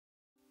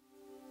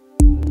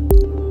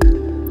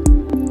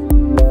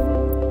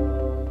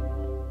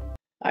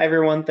Hi,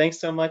 everyone. Thanks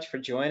so much for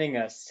joining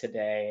us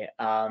today.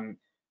 We're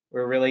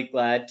really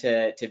glad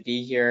to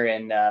be here,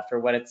 and for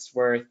what it's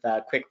worth,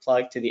 quick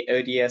plug to the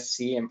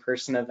ODSC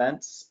in-person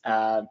events.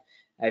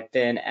 I've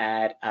been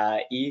at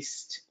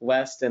East,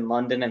 West, and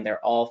London, and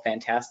they're all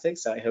fantastic,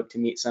 so I hope to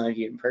meet some of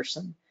you in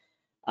person.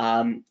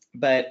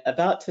 But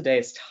about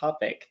today's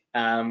topic,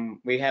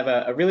 we have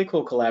a really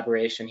cool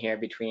collaboration here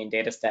between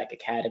DataStack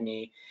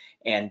Academy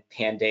and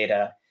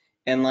Pandata.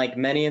 And like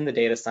many in the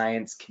data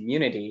science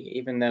community,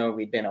 even though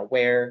we've been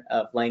aware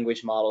of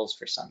language models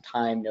for some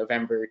time,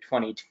 November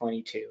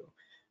 2022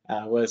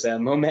 was a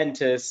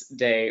momentous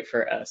day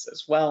for us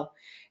as well.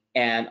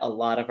 And a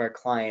lot of our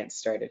clients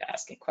started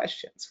asking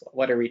questions. Well,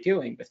 what are we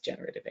doing with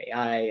generative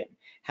AI? And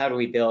how do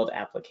we build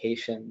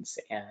applications?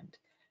 And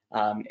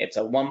it's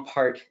a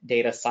one-part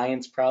data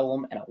science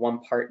problem and a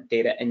one-part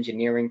data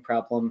engineering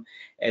problem.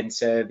 And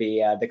so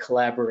the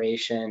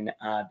collaboration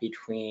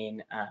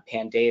between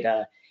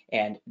Pandata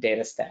and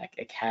DataStack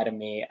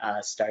Academy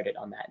started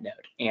on that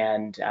note.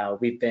 And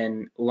we've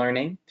been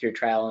learning through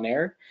trial and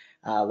error,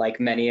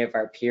 like many of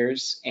our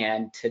peers.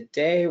 And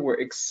today we're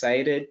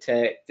excited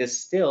to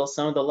distill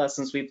some of the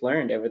lessons we've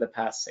learned over the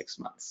past 6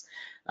 months.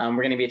 We're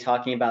going to be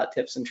talking about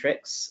tips and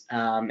tricks,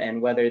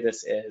 and whether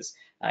this is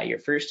your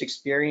first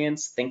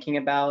experience thinking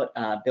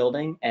about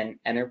building an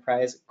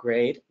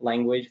enterprise-grade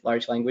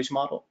large language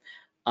model,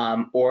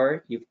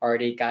 or you've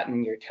already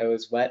gotten your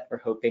toes wet. We're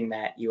hoping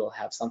that you will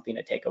have something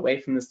to take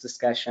away from this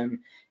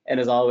discussion. And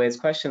as always,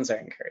 questions are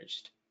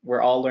encouraged.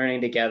 We're all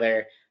learning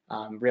together.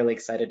 Really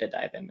excited to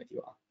dive in with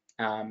you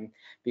all.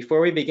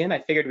 Before we begin, I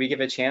figured we'd give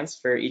a chance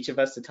for each of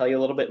us to tell you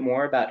a little bit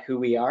more about who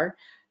we are,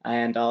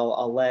 and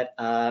I'll let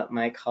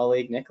my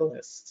colleague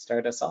Nicholas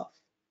start us off.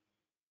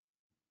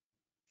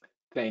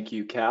 Thank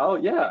you, Cal.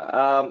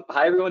 Yeah.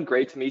 Hi, everyone.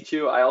 Great to meet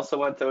you. I also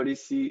went to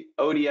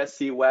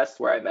ODSC West,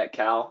 where I met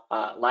Cal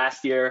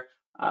last year.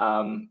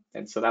 And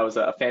so that was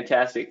a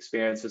fantastic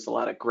experience. There's a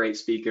lot of great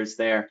speakers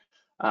there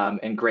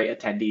and great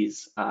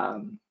attendees.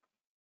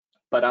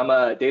 But I'm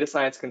a data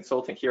science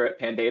consultant here at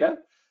Pandata.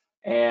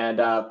 And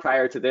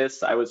prior to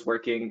this, I was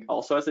working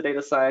also as a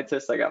data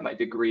scientist. I got my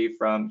degree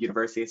from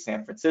University of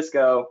San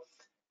Francisco.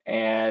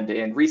 And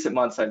in recent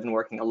months, I've been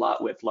working a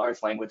lot with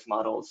large language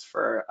models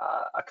for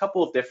a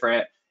couple of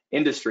different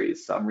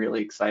industries. So I'm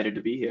really excited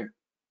to be here.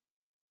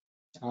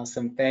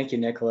 Awesome. Thank you,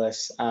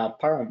 Nicholas.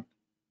 Param.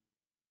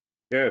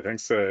 Yeah,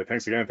 thanks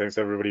again. Thanks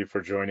everybody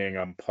for joining.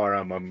 I'm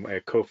Param. I'm a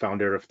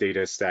co-founder of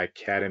DataStack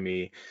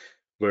Academy,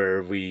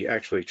 where we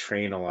actually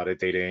train a lot of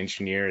data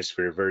engineers.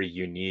 We're very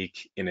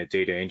unique in a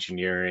data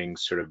engineering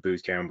sort of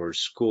bootcamp or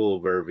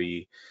school where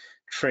we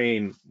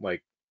train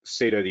like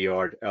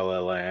state-of-the-art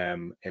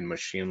LLM and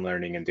machine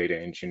learning and data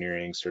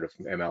engineering, sort of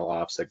ML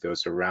ops that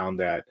goes around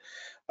that.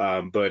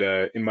 But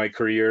in my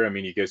career, I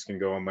mean, you guys can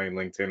go on my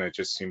LinkedIn. I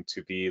just seem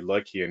to be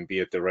lucky and be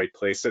at the right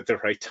place at the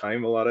right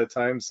time a lot of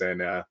times,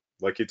 and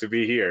lucky to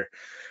be here.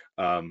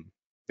 Yeah,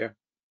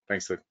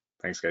 thanks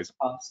guys.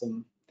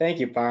 Awesome. Thank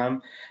you, Param.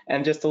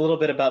 And just a little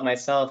bit about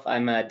myself.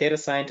 I'm a data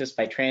scientist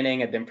by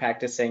training. I've been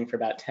practicing for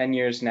about 10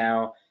 years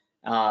now.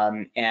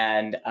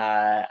 And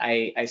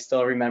I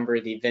still remember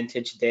the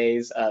vintage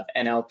days of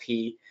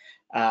NLP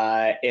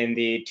in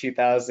the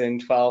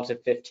 2012 to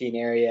 15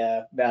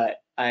 area,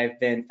 but I've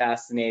been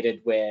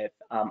fascinated with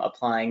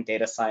applying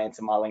data science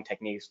and modeling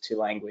techniques to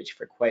language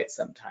for quite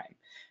some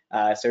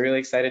time. So really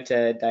excited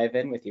to dive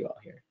in with you all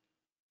here.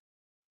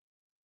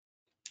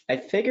 I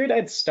figured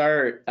I'd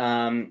start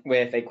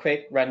with a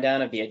quick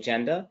rundown of the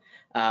agenda.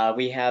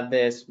 We have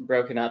this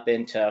broken up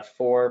into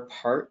 4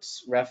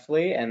 parts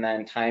roughly, and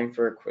then time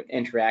for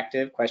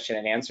interactive question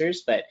and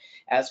answers. But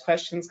as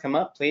questions come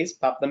up, please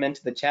pop them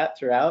into the chat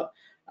throughout,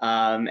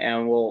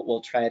 and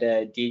we'll try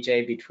to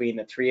DJ between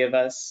the 3 of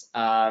us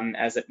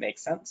as it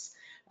makes sense.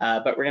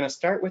 But we're going to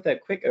start with a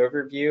quick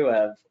overview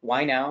of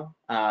why now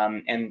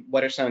and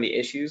what are some of the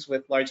issues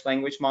with large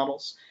language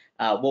models.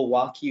 We'll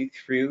walk you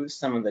through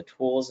some of the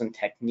tools and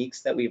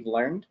techniques that we've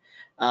learned.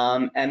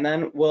 And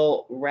then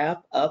we'll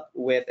wrap up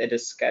with a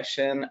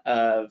discussion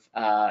of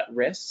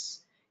risks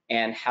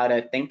and how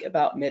to think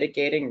about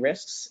mitigating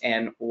risks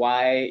and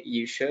why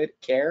you should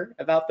care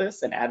about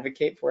this and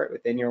advocate for it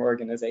within your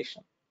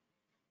organization.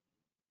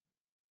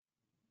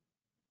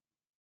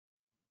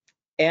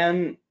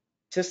 And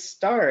to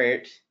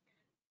start,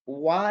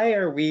 why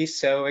are we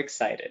so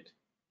excited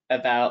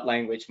about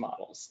language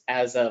models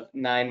as of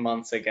 9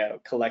 months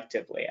ago,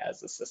 collectively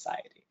as a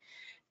society?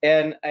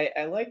 And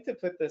I like to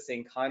put this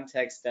in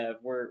context of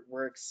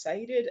we're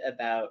excited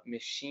about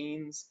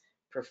machines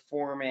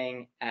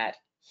performing at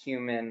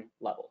human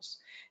levels.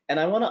 And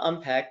I want to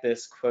unpack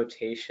this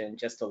quotation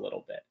just a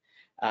little bit.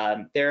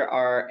 There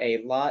are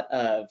a lot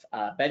of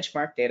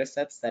benchmark data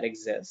sets that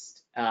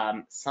exist.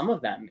 Some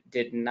of them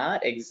did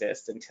not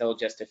exist until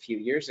just a few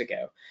years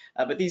ago,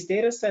 but these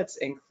data sets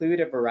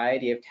include a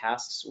variety of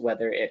tasks,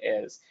 whether it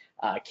is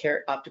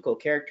optical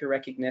character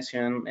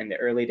recognition in the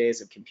early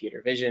days of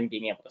computer vision,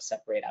 being able to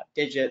separate out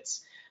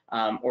digits,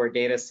 or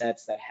data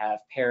sets that have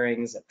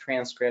pairings of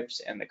transcripts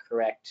and the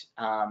correct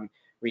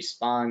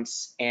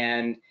response.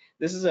 And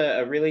this is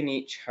a really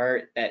neat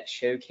chart that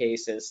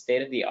showcases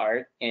state of the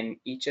art in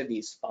each of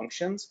these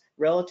functions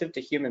relative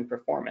to human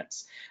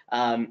performance.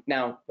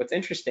 Now, what's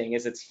interesting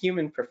is it's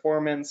human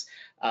performance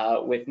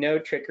with no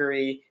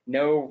trickery,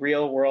 no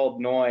real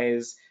world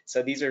noise.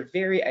 So these are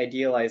very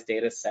idealized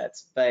data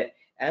sets. But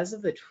as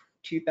of the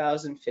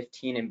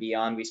 2015 and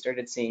beyond, we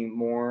started seeing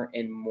more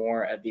and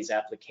more of these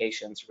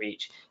applications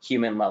reach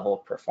human level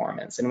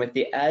performance. And with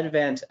the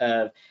advent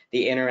of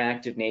the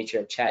interactive nature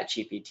of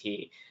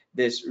ChatGPT,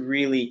 this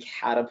really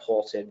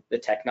catapulted the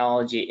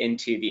technology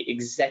into the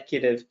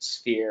executive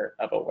sphere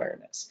of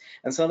awareness.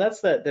 And so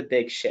that's the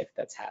big shift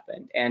that's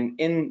happened. And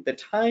in the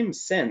time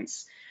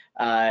since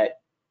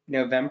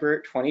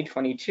November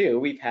 2022,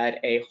 we've had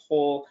a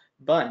whole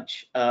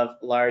bunch of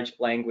large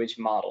language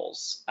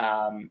models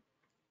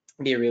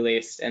be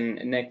released. And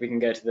Nick, we can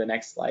go to the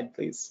next slide,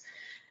 please.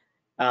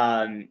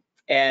 And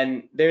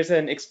there's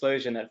an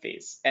explosion of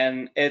these,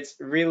 and it's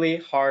really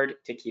hard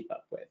to keep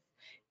up with.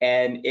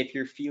 And if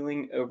you're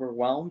feeling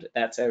overwhelmed,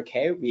 that's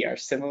okay. We are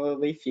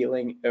similarly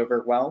feeling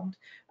overwhelmed.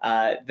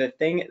 The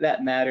thing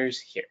that matters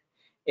here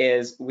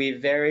is we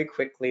very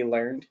quickly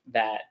learned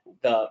that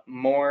the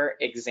more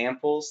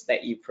examples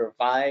that you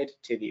provide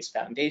to these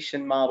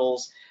foundation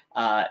models,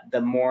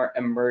 the more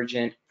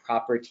emergent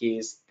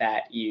properties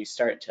that you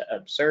start to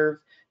observe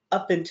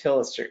up until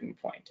a certain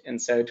point. And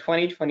so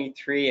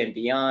 2023 and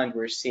beyond,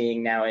 we're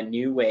seeing now a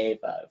new wave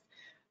of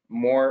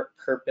more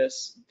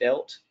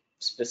purpose-built,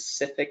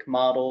 specific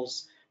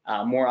models,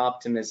 more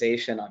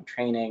optimization on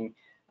training.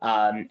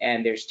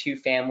 And there's two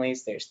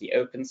families. There's the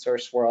open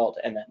source world,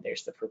 and then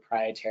there's the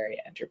proprietary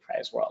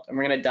enterprise world. And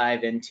we're going to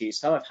dive into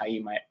some of how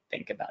you might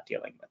think about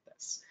dealing with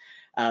this.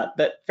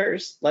 But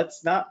first,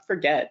 let's not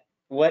forget,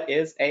 what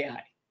is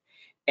AI?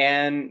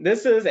 And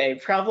this is a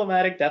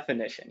problematic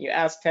definition. You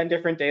ask 10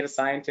 different data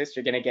scientists,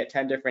 you're going to get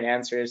 10 different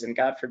answers, and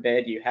God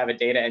forbid you have a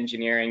data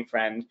engineering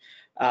friend,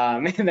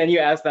 and then you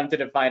ask them to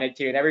define it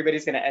too, and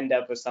everybody's going to end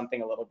up with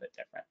something a little bit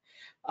different.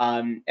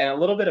 And a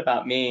little bit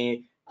about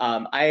me,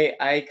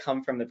 I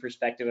come from the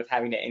perspective of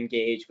having to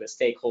engage with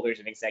stakeholders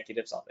and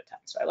executives all the time.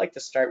 So I like to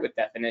start with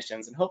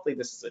definitions, and hopefully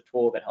this is a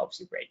tool that helps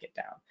you break it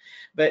down.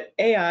 But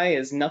AI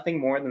is nothing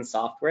more than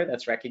software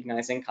that's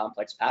recognizing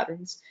complex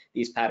patterns.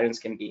 These patterns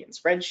can be in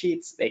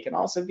spreadsheets. They can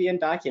also be in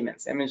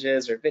documents,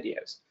 images, or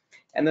videos.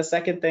 And the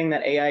second thing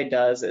that AI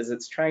does is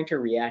it's trying to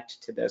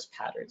react to those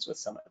patterns with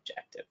some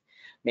objective.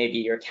 Maybe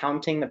you're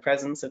counting the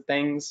presence of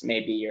things,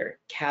 maybe you're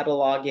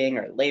cataloging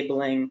or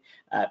labeling,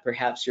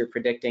 perhaps you're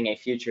predicting a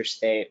future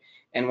state.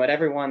 And what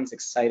everyone's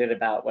excited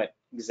about, what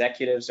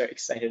executives are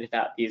excited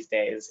about these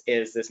days,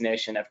 is this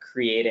notion of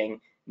creating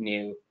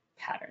new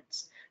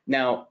patterns.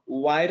 Now,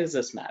 why does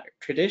this matter?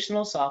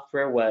 Traditional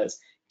software was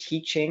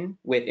teaching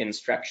with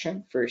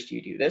instruction. First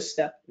you do this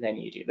step, then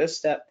you do this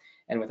step.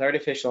 And with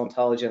artificial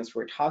intelligence,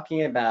 we're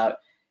talking about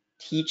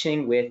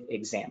teaching with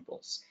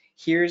examples.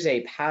 Here's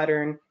a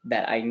pattern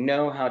that I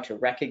know how to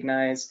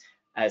recognize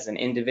as an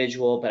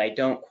individual, but I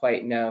don't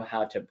quite know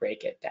how to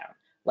break it down.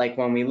 Like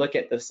when we look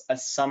at this, a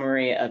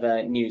summary of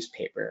a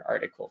newspaper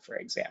article, for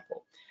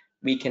example,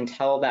 we can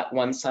tell that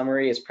one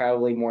summary is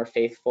probably more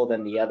faithful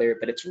than the other,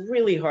 but it's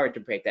really hard to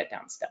break that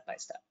down step by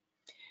step.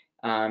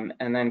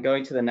 And then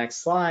going to the next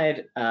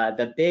slide,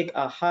 the big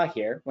aha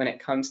here when it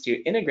comes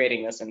to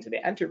integrating this into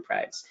the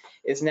enterprise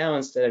is now,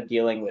 instead of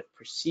dealing with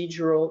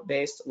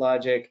procedural-based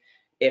logic,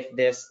 if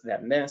this,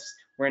 then this,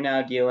 we're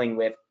now dealing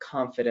with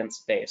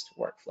confidence-based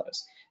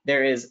workflows.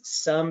 There is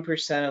some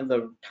percent of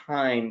the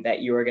time that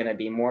you are going to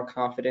be more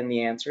confident in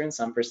the answer, and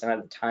some percent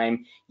of the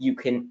time you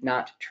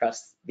cannot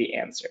trust the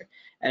answer.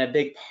 And a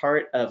big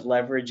part of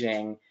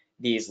leveraging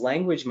these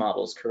language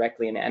models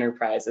correctly in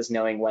enterprise is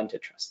knowing when to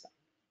trust them.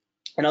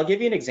 And I'll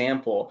give you an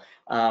example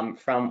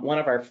from one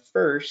of our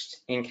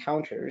first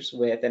encounters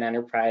with an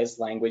enterprise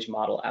language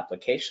model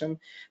application.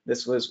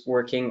 This was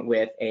working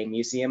with a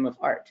museum of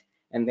art,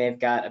 and they've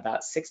got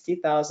about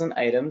 60,000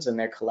 items in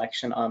their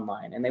collection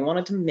online, and they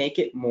wanted to make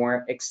it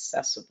more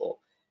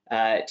accessible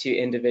to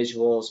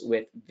individuals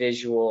with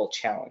visual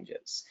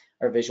challenges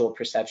or visual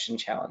perception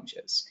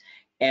challenges.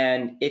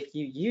 And if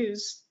you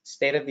use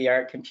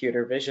state-of-the-art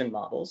computer vision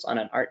models on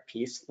an art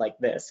piece like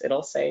this,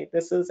 it'll say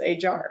this is a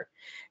jar.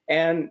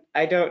 And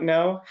I don't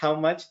know how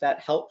much that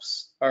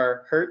helps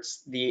or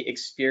hurts the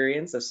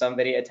experience of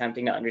somebody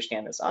attempting to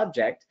understand this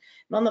object.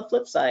 And on the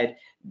flip side,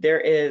 there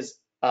is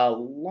a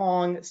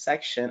long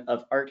section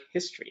of art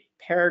history,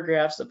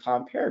 paragraphs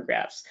upon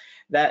paragraphs,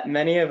 that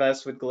many of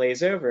us would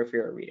glaze over if we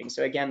were reading.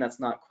 So again, that's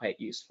not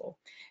quite useful.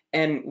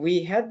 And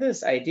we had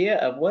this idea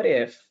of what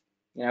if,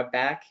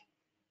 back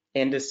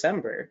in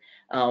December,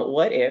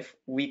 what if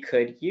we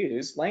could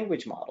use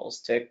language models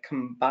to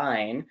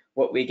combine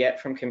what we get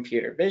from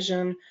computer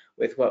vision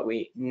with what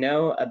we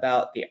know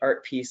about the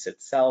art piece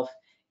itself,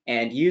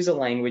 and use a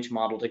language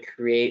model to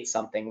create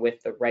something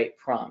with the right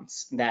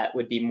prompts that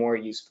would be more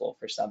useful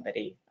for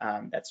somebody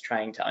that's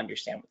trying to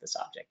understand what this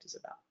object is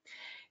about.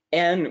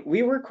 And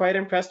we were quite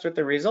impressed with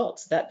the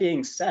results. That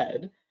being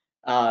said,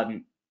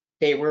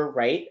 they were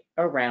right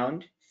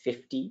around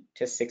 50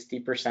 to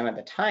 60% of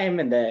the time,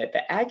 and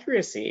the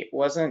accuracy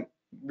wasn't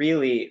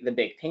really the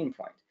big pain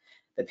point.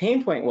 The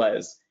pain point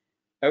was,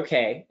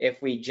 okay,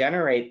 if we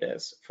generate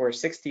this for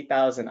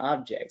 60,000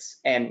 objects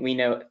and we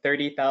know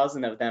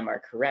 30,000 of them are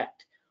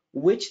correct,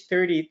 which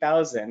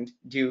 30,000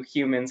 do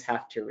humans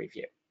have to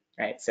review,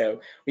 right?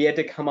 So we had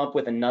to come up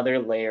with another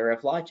layer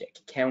of logic.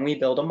 Can we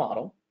build a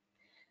model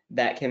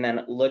that can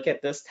then look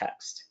at this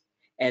text,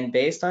 and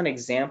based on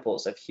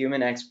examples of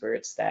human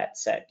experts that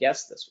said,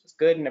 yes, this was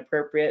good and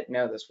appropriate,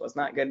 no, this was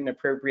not good and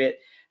appropriate,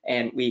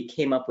 and we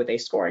came up with a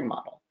scoring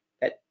model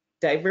that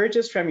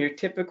diverges from your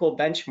typical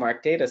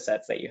benchmark data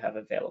sets that you have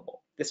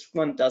available. This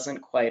one doesn't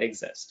quite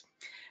exist.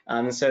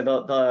 So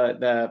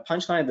the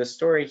punchline of the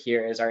story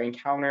here is our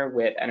encounter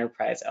with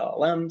enterprise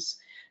LLMs.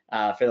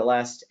 For the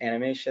last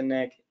animation,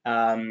 Nick,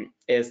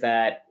 is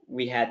that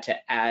we had to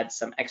add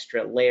some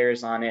extra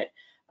layers on it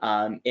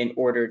in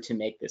order to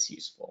make this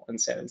useful. And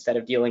so instead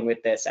of dealing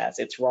with this as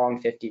it's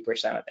wrong 50%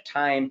 of the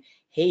time,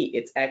 hey,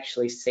 it's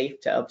actually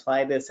safe to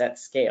apply this at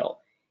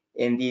scale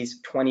in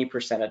these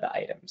 20% of the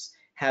items.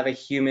 Have a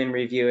human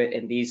review it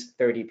in these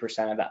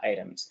 30% of the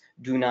items.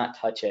 Do not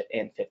touch it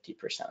in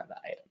 50% of the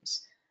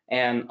items.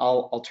 And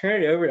I'll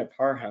turn it over to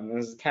Parham.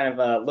 This is kind of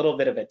a little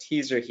bit of a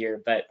teaser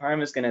here, but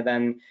Parham is going to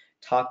then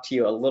talk to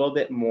you a little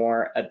bit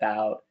more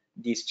about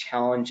these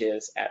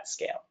challenges at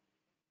scale.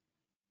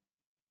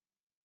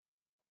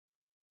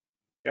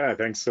 Yeah,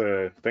 thanks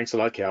a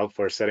lot, Cal,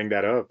 for setting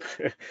that up.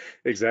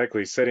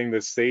 Exactly, setting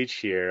the stage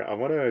here. I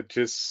want to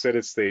just set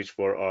a stage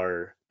for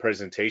our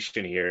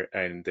presentation here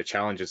and the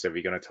challenges that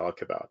we're going to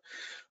talk about.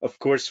 Of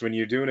course, when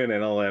you're doing an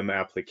LLM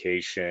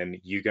application,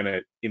 you're going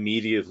to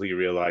immediately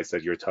realize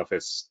that your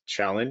toughest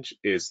challenge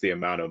is the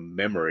amount of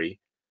memory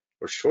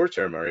or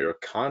short-term memory or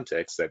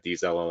context that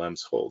these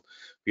LLMs hold.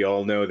 We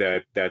all know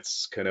that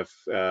that's kind of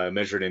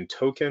measured in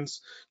tokens.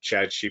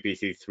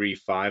 ChatGPT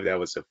 3.5, that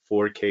was a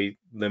 4K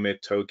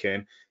limit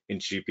token. In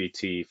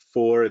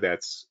GPT-4,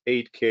 that's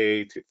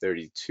 8K to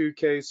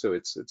 32K, so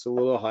it's a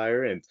little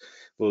higher and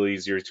a little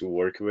easier to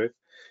work with.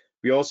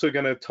 We're also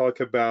going to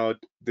talk about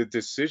the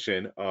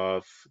decision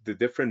of the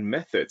different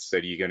methods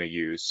that you're going to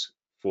use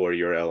for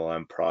your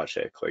LLM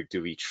project. Like,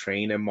 do we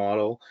train a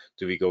model?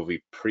 Do we go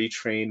with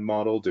pre-trained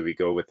model? Do we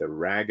go with a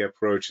RAG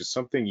approach? It's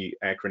something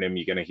acronym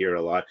you're gonna hear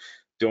a lot.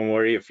 Don't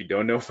worry if you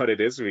don't know what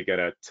it is, we're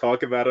gonna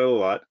talk about it a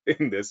lot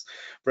in this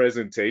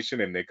presentation,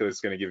 and Nicholas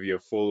is gonna give you a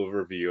full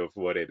overview of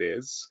what it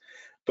is.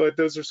 But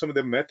those are some of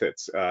the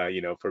methods,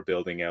 for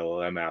building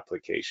LLM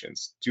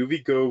applications. Do we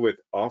go with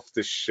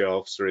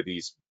off-the-shelf sort of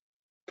these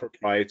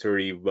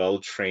proprietary,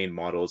 well-trained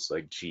models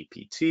like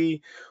GPT,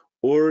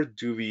 or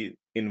do we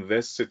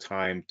invest the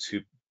time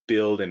to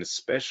build and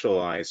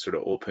specialize sort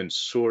of open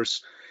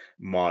source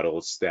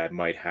models that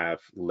might have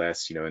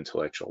less,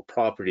 intellectual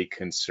property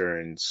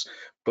concerns,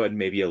 but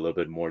maybe a little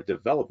bit more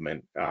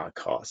development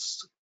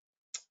costs?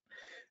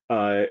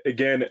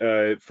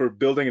 Again, for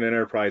building an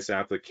enterprise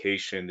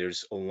application,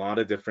 there's a lot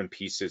of different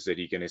pieces that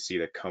you're going to see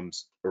that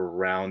comes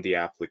around the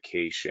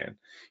application.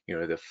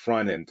 The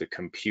front end, the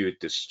compute,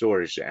 the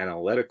storage, the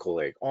analytical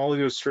layer, all of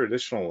those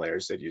traditional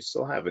layers that you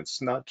still have.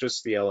 It's not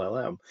just the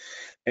LLM.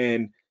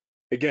 And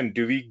again,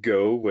 do we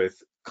go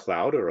with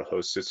cloud or a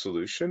hosted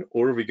solution,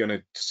 or are we going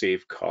to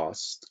save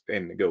cost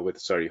and go with,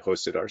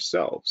 host it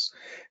ourselves?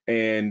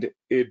 And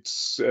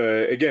it's,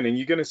 again, and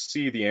you're going to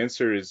see the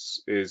answer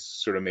is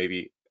sort of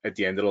maybe at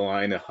the end of the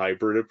line, a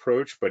hybrid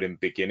approach, but in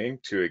beginning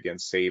to, again,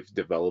 save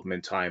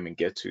development time and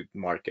get to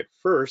market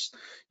first,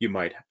 you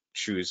might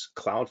choose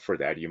cloud for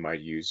that. You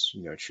might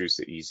choose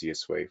the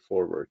easiest way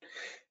forward.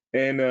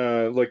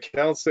 And like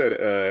Cal said,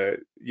 at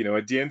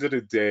the end of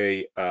the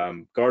day,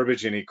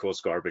 garbage in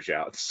equals garbage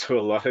out. So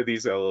a lot of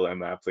these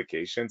LLM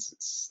applications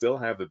still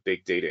have a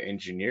big data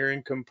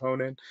engineering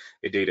component,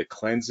 a data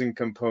cleansing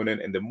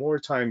component, and the more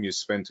time you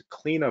spend to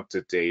clean up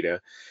the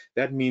data,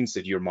 that means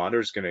that your model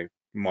is going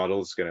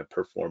to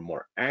perform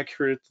more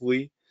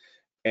accurately,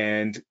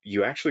 and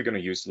you're actually going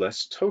to use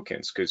less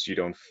tokens because you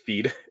don't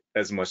feed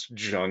as much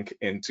junk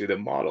into the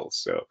model.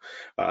 So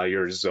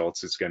your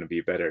results is going to be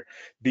better.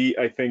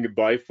 I think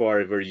by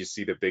far where you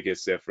see the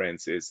biggest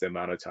difference is the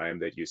amount of time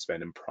that you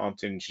spend in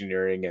prompt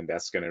engineering, and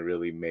that's going to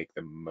really make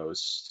the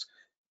most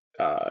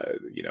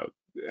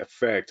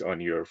effect on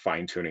your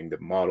fine-tuning the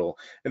model.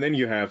 And then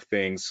you have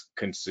things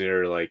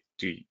consider like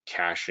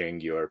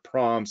caching your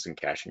prompts and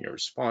caching your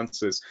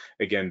responses.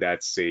 Again,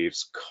 that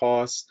saves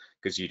costs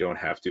because you don't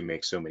have to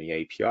make so many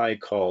API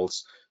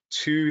calls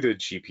to the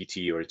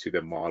GPT or to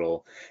the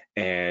model,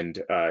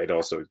 and it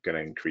also going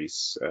to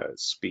increase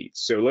speed.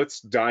 So let's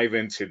dive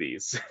into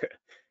these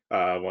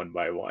one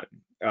by one.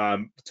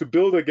 To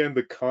build, again,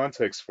 the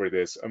context for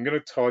this, you're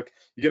going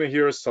to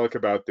hear us talk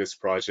about this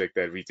project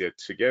that we did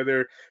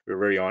together. We're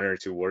very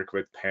honored to work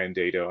with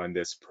Pandata on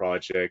this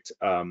project.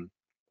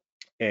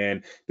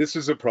 And this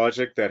is a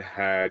project that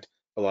had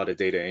a lot of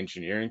data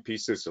engineering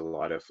pieces, a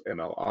lot of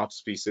ML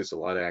ops pieces, a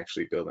lot of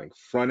actually building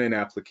front-end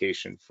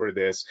application for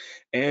this,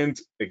 and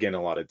again,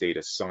 a lot of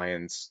data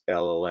science,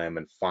 LLM,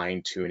 and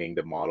fine-tuning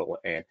the model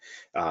and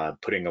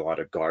putting a lot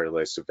of guard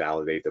lists to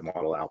validate the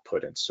model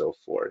output and so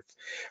forth.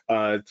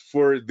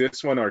 For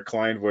this one, our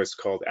client was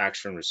called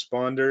Action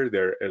Responder.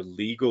 They're a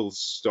legal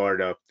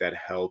startup that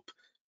help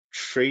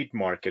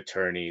trademark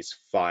attorneys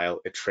file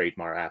a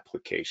trademark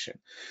application.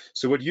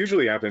 So what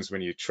usually happens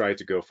when you try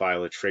to go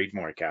file a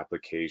trademark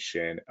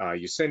application,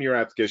 you send your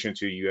application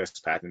to US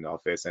Patent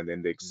Office, and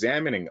then the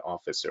examining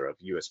officer of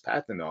US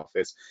Patent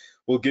Office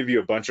will give you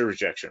a bunch of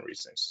rejection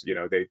reasons. You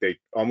know, they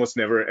almost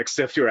never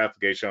accept your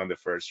application on the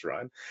first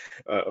run,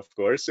 of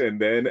course. And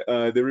then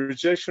the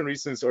rejection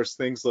reasons are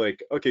things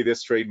like, okay,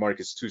 this trademark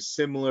is too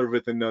similar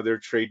with another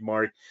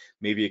trademark,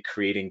 maybe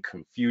creating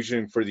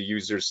confusion for the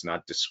users,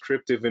 not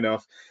descriptive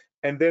enough.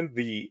 And then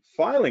the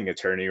filing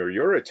attorney or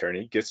your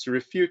attorney gets to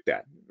refute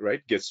that,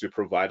 right? Gets to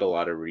provide a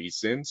lot of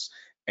reasons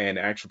and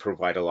actually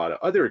provide a lot of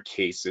other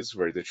cases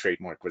where the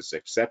trademark was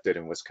accepted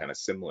and was kind of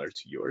similar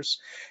to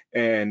yours.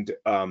 And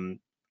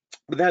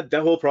that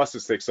whole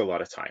process takes a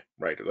lot of time,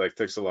 right? Like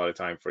takes a lot of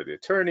time for the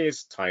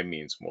attorneys. Time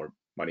means more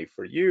money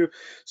for you.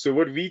 So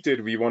what we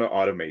did, we want to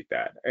automate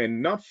that,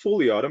 and not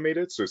fully automate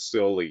it, so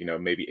still, you know,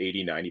 maybe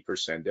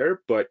 80-90%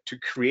 there, but to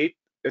create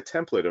a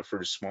template of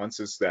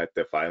responses that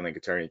the filing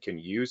attorney can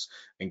use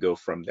and go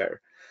from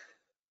there.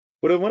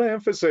 What I want to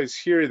emphasize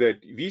here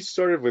that we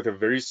started with a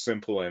very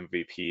simple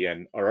MVP,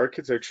 and our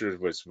architecture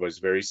was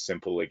very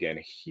simple again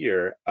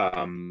here,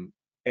 and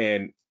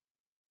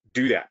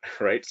do that,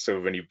 right? So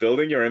when you're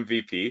building your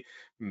MVP,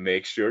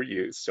 make sure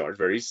you start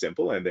very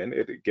simple, and then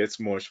it gets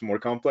much more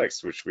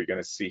complex, which we're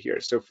going to see here.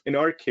 So in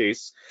our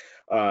case,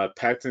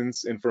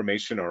 patents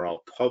information are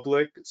all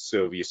public,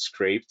 so we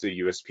scraped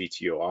the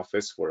USPTO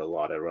office for a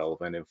lot of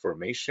relevant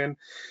information.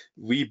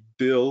 We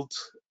built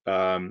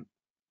actually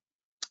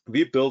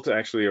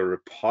a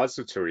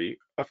repository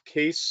of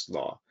case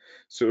law,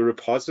 so a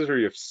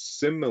repository of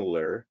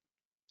similar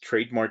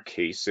trademark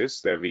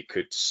cases that we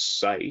could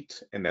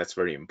cite, and that's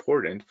very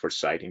important for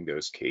citing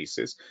those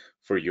cases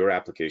for your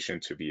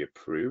application to be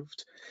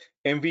approved.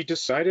 And we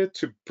decided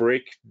to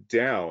break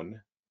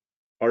down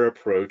our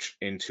approach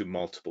into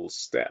multiple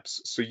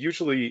steps. So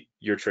usually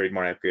your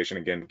trademark application,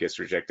 again, gets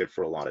rejected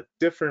for a lot of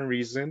different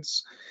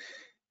reasons.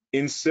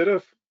 Instead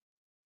of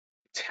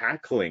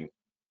tackling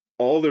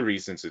all the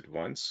reasons at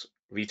once,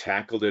 we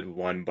tackled it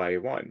one by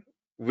one,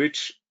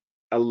 which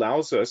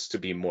allows us to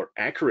be more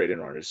accurate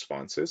in our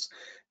responses,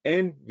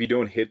 and we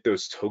don't hit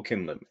those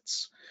token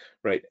limits,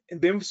 right?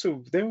 And then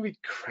we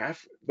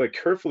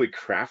carefully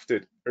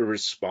crafted a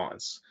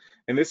response,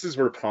 and this is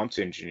where prompt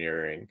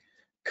engineering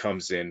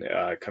comes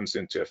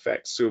into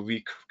effect. So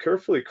we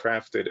carefully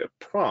crafted a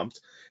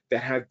prompt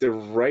that had the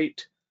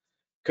right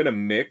kind of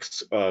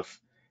mix of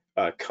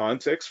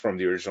context from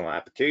the original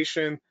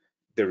application,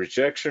 the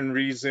rejection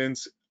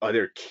reasons,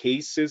 other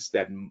cases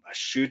that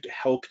should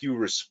help you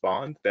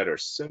respond that are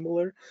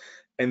similar.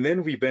 And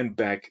then we went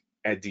back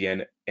at the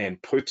end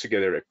and put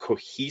together a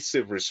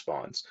cohesive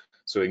response.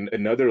 So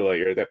another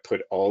layer that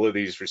put all of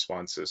these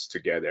responses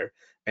together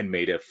and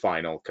made a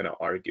final kind of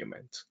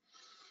argument.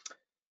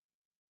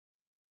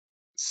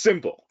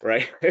 Simple,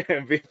 right?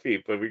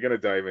 MVP, but we're going to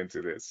dive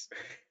into this.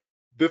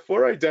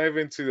 Before I dive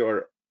into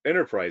our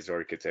enterprise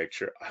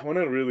architecture, I want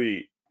to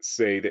really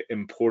say the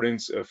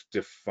importance of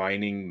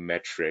defining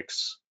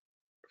metrics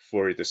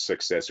for the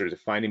success, or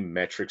defining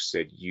metrics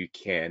that you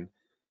can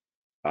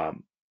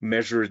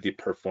measure the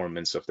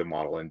performance of the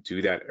model, and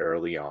do that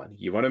early on.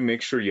 You want to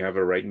make sure you have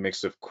a right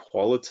mix of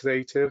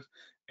qualitative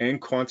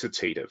and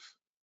quantitative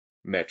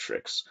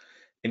metrics,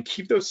 and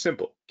keep those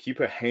simple.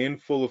 Keep a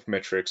handful of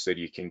metrics that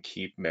you can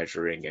keep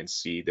measuring and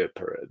see the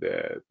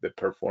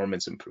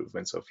performance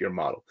improvements of your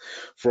model.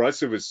 For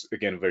us, it was,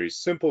 again, very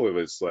simple. It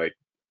was like,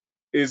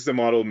 is the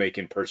model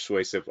making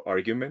persuasive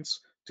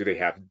arguments? Do they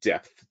have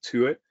depth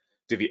to it?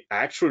 Did we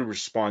actually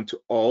respond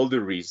to all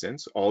the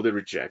reasons, all the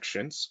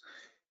rejections?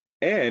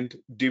 And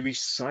do we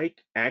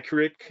cite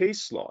accurate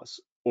case laws?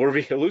 Or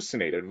we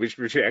hallucinated, which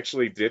we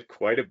actually did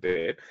quite a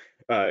bit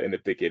in the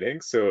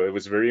beginning. So it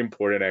was very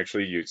important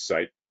actually you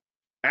cite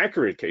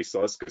accurate case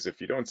laws, because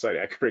if you don't cite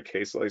accurate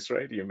case laws,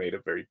 right, you made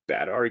a very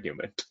bad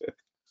argument.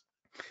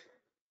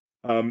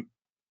 And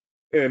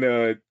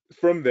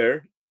from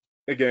there,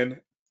 again,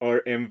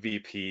 our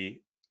MVP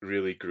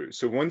really grew.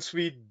 So once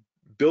we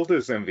built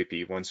this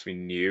MVP, once we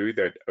knew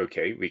that,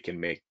 okay, we can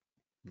make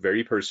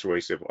very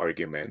persuasive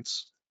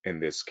arguments in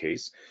this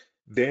case,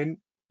 then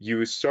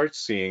you start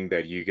seeing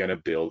that you're going to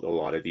build a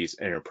lot of these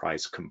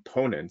enterprise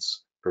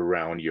components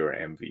around your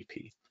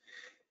MVP.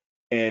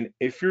 And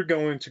if you're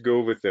going to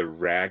go with a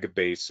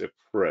RAG-based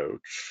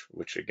approach,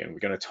 which again, we're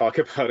going to talk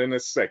about in a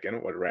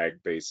second what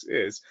RAG-based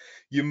is,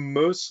 you're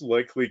most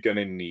likely going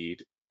to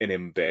need an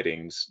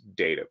embeddings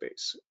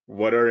database.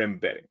 What are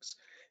embeddings?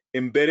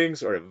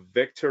 Embeddings are a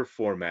vector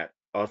format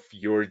of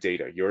your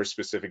data, your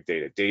specific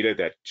data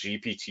that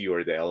GPT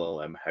or the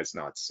LLM has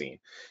not seen.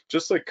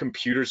 Just like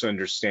computers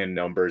understand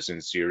numbers in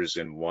zeros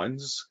and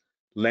ones,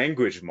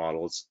 Language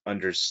models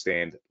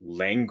understand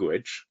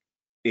language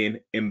in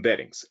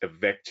embeddings, a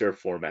vector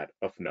format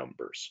of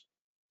numbers.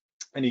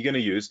 And you're going to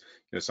use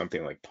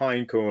something like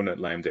Pinecone,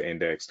 Lambda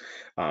Index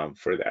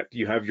for that.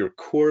 You have your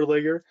core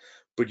layer,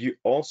 but you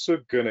also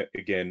going to,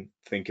 again,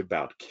 think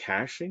about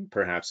caching,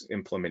 perhaps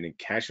implementing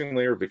caching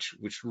layer,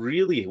 which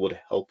really would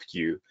help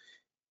you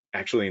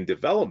actually in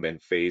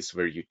development phase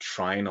where you're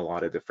trying a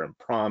lot of different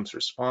prompts,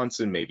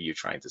 responses, maybe you're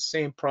trying the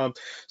same prompt.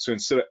 So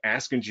instead of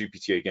asking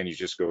GPT again, you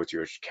just go with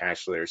your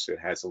cache layer. So it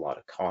has a lot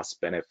of cost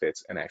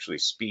benefits and actually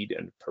speed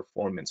and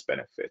performance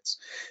benefits.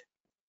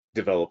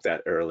 Develop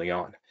that early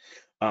on.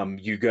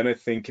 You're going to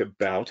think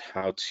about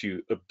how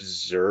to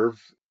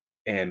observe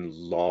and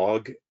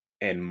log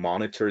and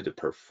monitor the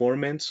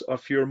performance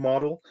of your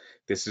model.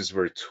 This is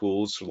where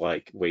tools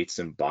like weights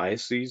and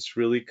biases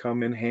really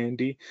come in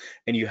handy.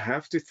 And you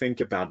have to think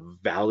about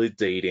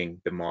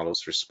validating the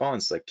model's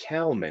response, like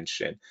Cal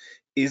mentioned.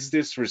 Is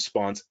this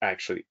response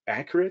actually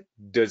accurate?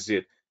 Does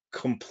it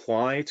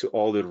comply to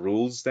all the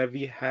rules that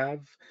we have?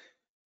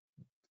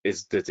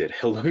 Does it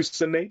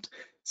hallucinate?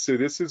 So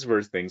this is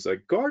where things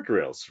like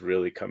guardrails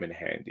really come in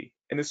handy.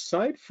 And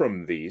aside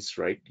from these,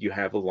 right, you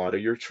have a lot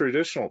of your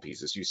traditional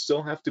pieces. You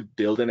still have to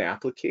build an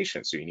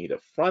application. So you need a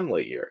front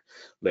layer,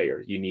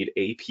 you need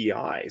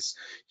APIs.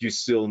 You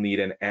still need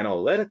an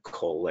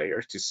analytical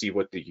layer to see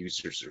what the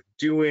users are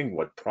doing,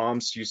 what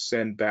prompts you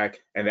send back,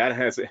 and that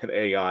has an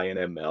AI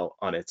and ML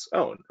on its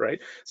own, right?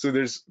 So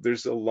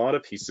there's a lot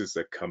of pieces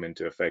that come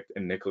into effect,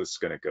 and Nicholas is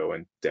going to go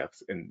in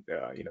depth and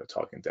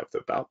talk in depth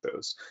about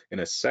those in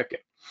a second.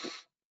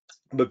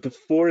 But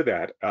before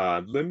that,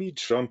 let me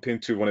jump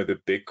into one of the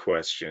big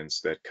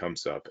questions that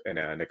comes up. And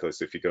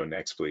Nicholas, if you go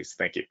next, please.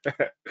 Thank you.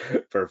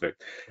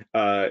 Perfect.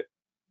 I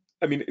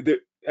mean,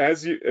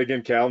 as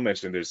again, Cal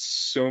mentioned, there's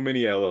so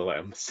many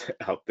LLMs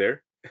out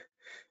there.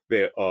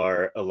 There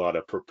are a lot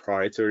of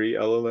proprietary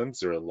LLMs.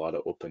 There are a lot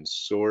of open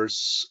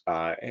source,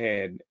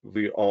 and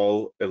we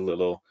all a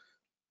little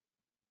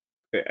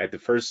at the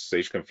first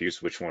stage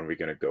confused which one we're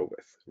going to go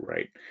with,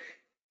 right?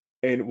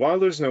 And while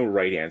there's no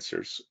right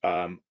answers,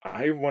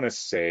 I want to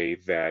say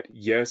that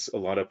yes, a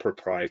lot of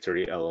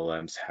proprietary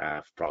LLMs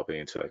have probably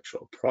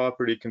intellectual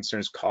property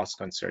concerns, cost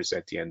concerns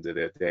at the end of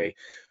the day.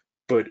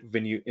 But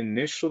when you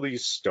initially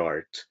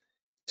start,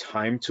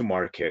 time to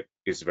market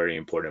is very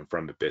important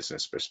from a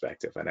business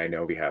perspective. And I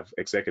know we have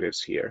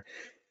executives here.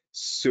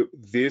 So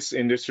this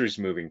industry is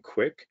moving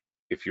quick.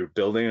 If you're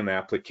building an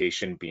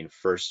application, being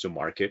first to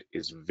market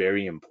is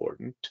very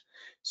important.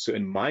 So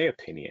in my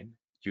opinion,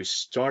 you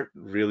start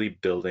really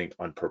building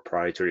on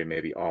proprietary,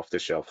 maybe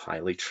off-the-shelf,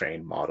 highly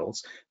trained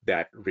models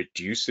that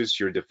reduces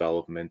your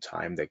development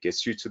time, that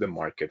gets you to the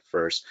market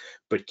first.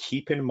 But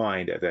keep in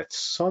mind that at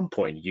some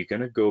point, you're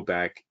going to go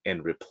back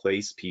and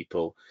replace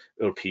people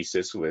or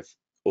pieces with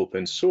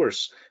open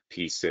source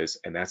pieces,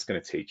 and that's going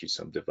to take you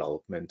some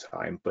development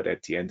time. But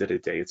at the end of the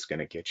day, it's going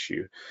to get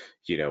you,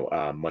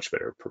 much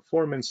better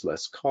performance,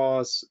 less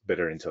costs,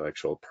 better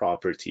intellectual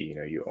property.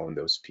 You own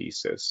those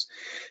pieces.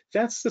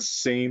 That's the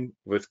same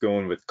with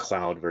going with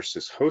cloud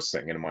versus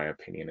hosting, in my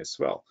opinion, as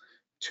well.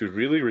 To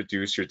really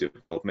reduce your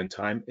development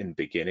time in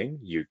beginning,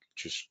 you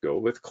just go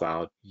with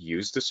cloud,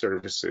 use the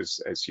services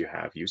as you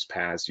have, use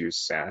PaaS, use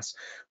SaaS.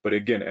 But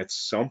again, at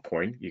some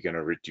point, you're going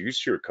to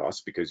reduce your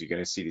costs because you're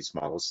going to see these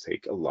models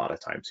take a lot of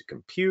time to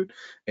compute.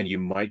 And you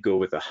might go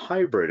with a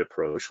hybrid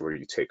approach where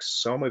you take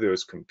some of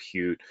those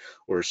compute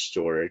or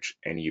storage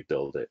and you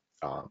build it,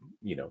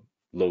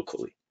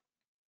 locally.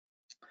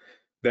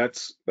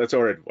 That's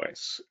our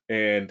advice.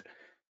 And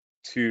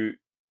to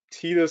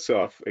tee this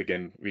off,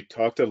 again, we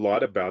talked a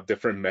lot about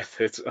different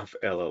methods of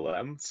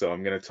LLM. So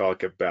I'm going to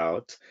talk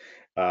about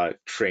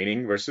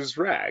training versus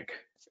RAG.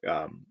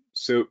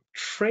 So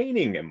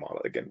training a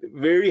model, again,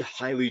 very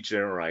highly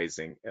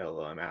generalizing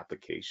LLM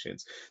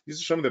applications.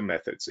 These are some of the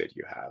methods that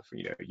you have.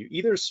 You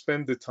either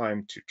spend the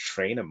time to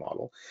train a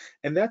model,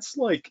 and that's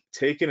like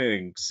taking an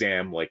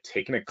exam, like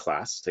taking a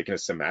class, taking a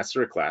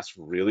semester of class,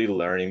 really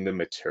learning the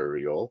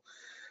material,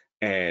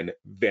 and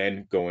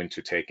then going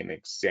to take an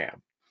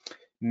exam.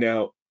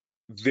 Now,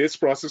 this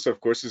process, of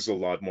course, is a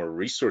lot more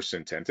resource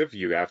intensive.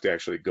 You have to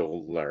actually go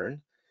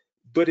learn,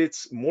 but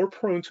it's more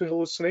prone to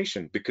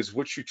hallucination because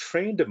what you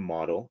trained a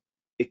model,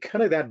 it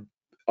kind of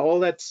all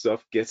that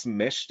stuff gets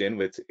meshed in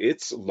with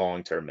its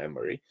long-term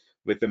memory,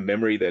 with the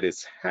memory that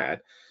it's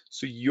had.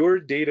 So your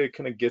data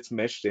kind of gets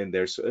meshed in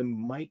there. So it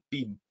might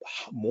be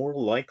more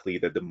likely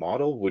that the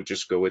model would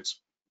just go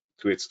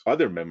to its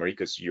other memory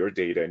because your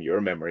data and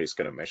your memory is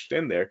kind of meshed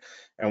in there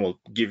and will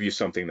give you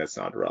something that's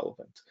not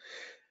relevant.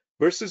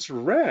 Versus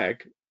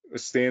RAG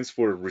stands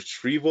for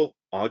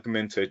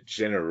Retrieval-Augmented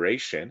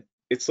Generation.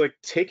 It's like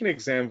take an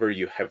exam where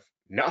you have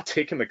not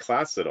taken the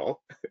class at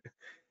all,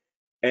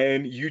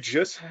 and you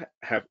just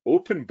have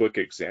open book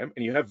exam,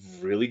 and you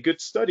have really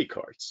good study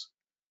cards.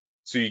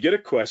 So you get a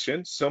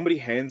question, somebody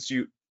hands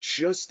you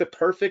just the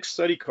perfect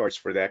study cards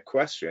for that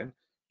question.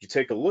 You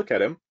take a look at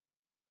them,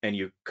 and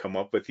you come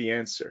up with the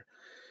answer.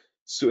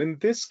 So in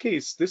this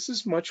case, this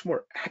is much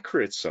more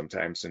accurate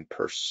sometimes and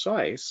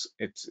precise.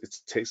 It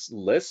takes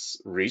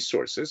less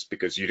resources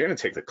because you didn't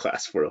take the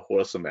class for a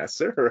whole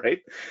semester,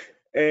 right?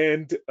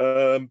 And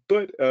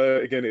but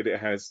again, it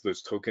has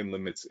those token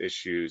limits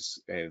issues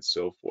and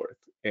so forth.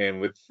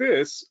 And with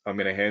this, I'm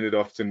going to hand it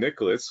off to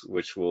Nicholas,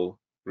 which will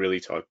really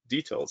talk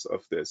details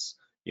of this,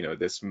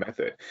 this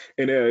method.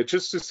 And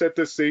just to set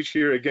the stage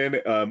here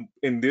again,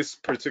 in this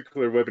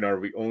particular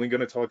webinar, we're only going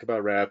to talk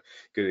about RAP,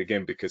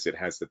 because it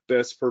has the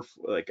best,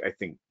 I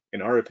think,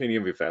 in our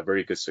opinion, we've had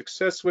very good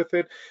success with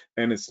it,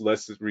 and it's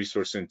less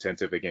resource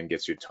intensive. Again,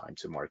 gets you time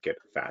to market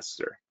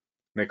faster.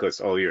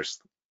 Nicholas, all yours.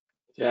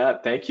 Yeah,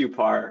 thank you,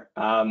 Par.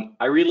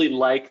 I really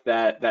like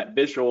that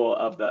visual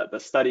of the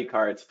study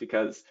cards,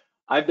 because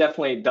I've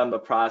definitely done the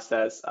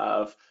process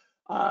of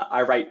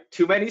I write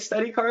too many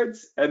study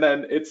cards and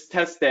then it's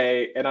test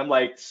day and I'm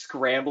like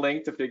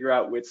scrambling to figure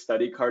out which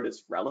study card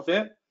is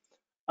relevant.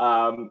 Yeah,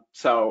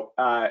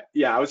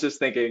 I was just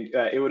thinking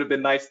it would have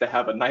been nice to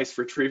have a nice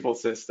retrieval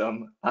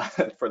system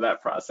for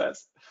that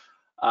process.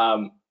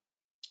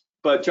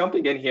 But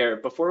jumping in here,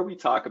 before we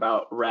talk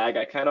about RAG,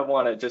 I kind of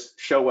want to just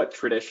show what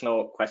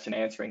traditional question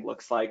answering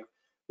looks like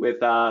with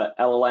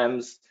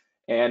LLMs.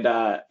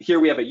 And here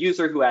we have a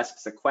user who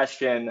asks a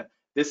question.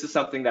 This is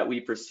something that we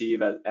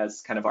perceive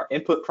as kind of our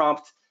input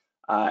prompt.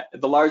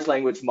 The large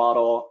language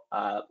model,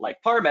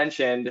 like Par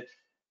mentioned,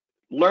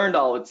 learned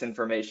all its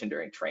information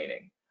during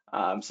training.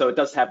 So it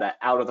does have that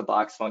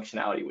out-of-the-box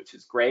functionality, which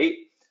is great.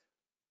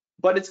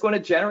 But it's going to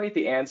generate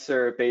the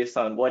answer based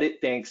on what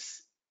it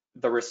thinks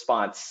the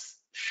response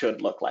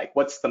should look like.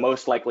 What's the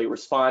most likely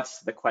response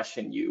to the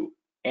question you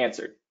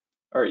answered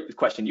or the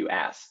question you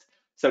asked?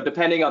 So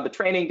depending on the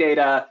training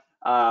data,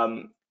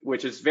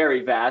 which is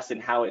very vast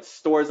in how it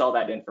stores all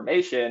that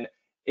information,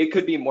 it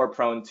could be more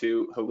prone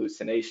to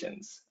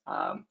hallucinations.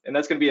 And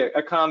that's going to be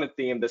a common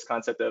theme, this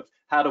concept of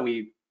how do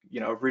we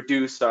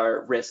reduce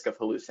our risk of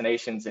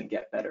hallucinations and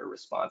get better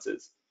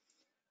responses.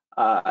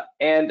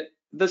 And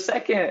the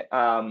second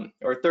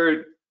or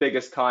third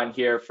biggest con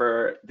here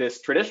for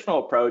this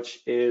traditional approach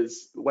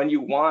is when you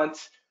want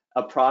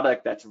a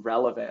product that's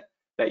relevant,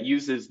 that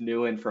uses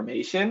new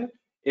information,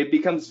 it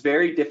becomes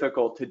very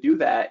difficult to do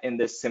that in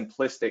this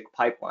simplistic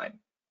pipeline.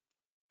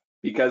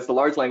 Because the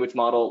large language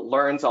model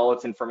learns all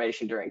its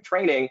information during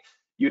training,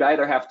 you'd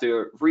either have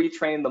to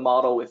retrain the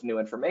model with new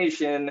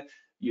information,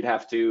 you'd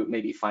have to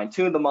maybe fine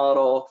tune the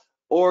model,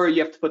 or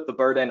you have to put the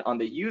burden on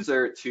the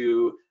user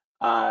to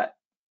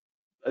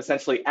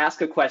essentially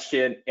ask a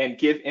question and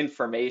give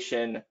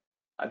information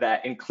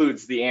that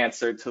includes the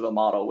answer to the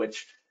model,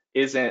 which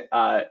isn't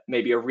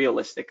maybe a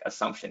realistic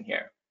assumption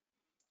here.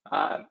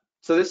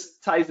 So this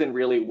ties in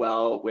really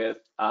well with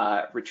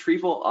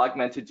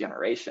Retrieval-Augmented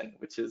Generation,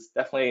 which is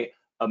definitely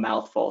a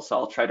mouthful, so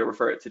I'll try to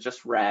refer it to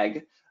just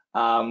RAG,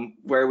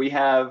 where we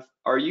have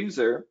our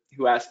user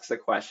who asks a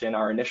question,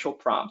 our initial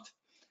prompt,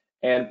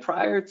 and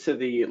prior to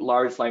the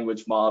large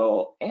language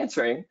model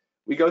answering,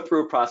 we go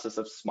through a process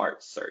of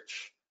smart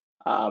search.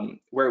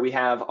 Where we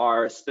have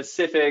our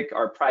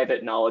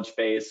private knowledge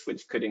base,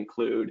 which could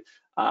include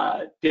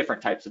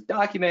different types of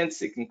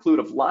documents. It can include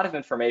a lot of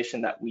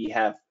information that we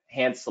have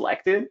hand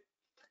selected.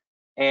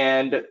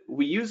 And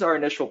we use our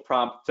initial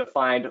prompt to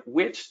find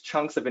which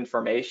chunks of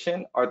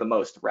information are the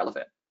most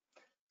relevant.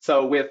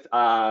 So with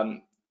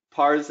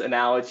Par's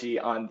analogy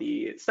on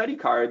the study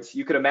cards,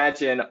 you could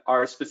imagine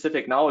our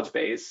specific knowledge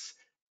base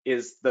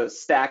is the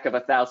stack of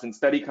 1,000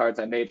 study cards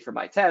I made for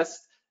my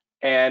test.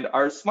 And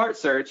our smart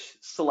search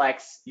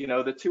selects,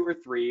 the 2 or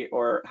 3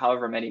 or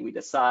however many we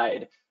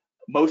decide,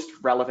 most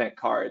relevant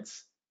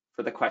cards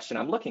for the question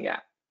I'm looking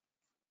at.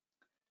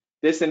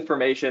 This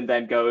information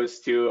then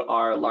goes to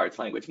our large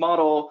language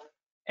model,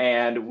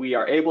 and we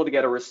are able to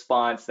get a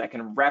response that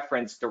can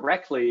reference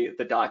directly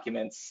the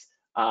documents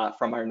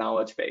from our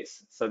knowledge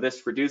base. So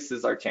this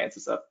reduces our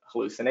chances of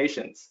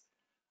hallucinations.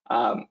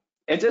 And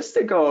just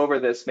to go over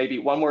this maybe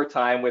one more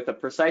time with a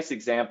precise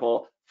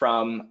example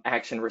from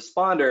Action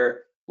Responder,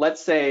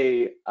 let's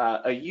say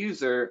a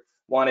user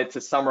wanted to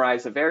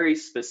summarize a very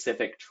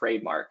specific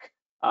trademark.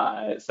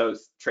 So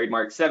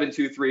trademark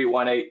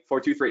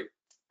 7231843.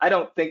 I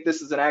don't think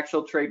this is an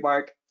actual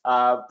trademark,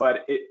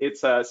 but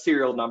it's a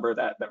serial number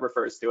that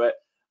refers to it.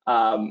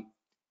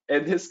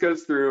 And this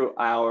goes through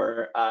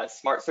our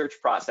smart search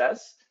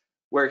process,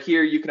 where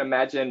here you can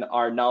imagine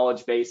our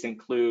knowledge base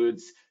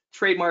includes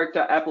trademark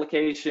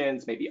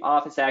applications, maybe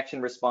office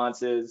action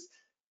responses.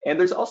 And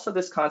there's also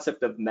this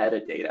concept of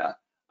metadata,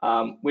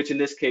 which in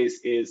this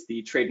case is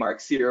the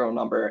trademark serial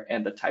number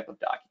and the type of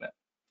document.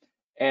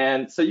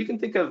 And so you can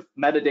think of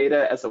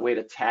metadata as a way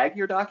to tag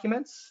your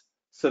documents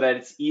so that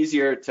it's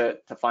easier to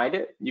find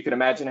it. You can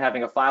imagine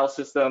having a file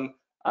system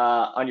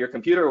on your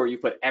computer where you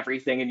put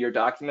everything in your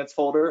documents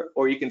folder,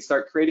 or you can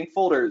start creating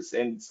folders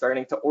and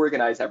starting to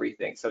organize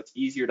everything so it's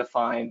easier to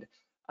find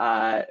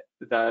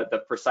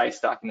the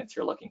precise documents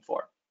you're looking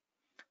for.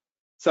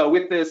 So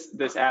with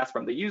this ask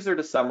from the user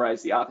to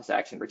summarize the office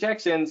action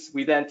rejections,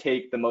 we then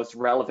take the most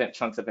relevant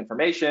chunks of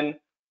information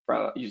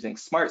from using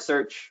smart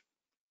search.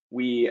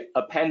 We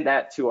append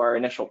that to our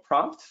initial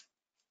prompt,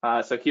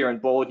 So here in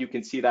bold, you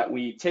can see that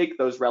we take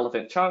those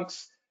relevant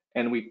chunks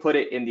and we put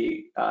it in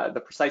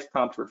the precise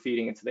prompt we're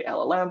feeding into the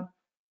LLM,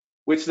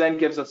 which then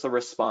gives us a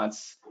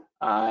response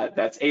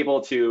that's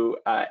able to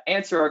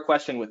answer our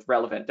question with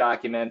relevant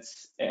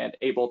documents and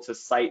able to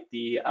cite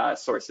the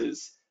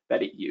sources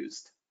that it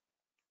used.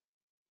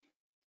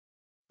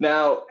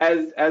 Now,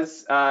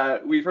 as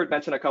we've heard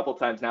mentioned a couple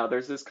times now,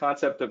 there's this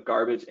concept of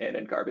garbage in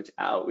and garbage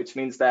out, which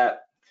means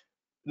that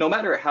no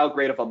matter how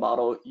great of a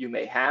model you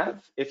may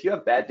have, if you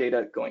have bad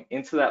data going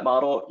into that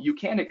model, you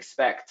can't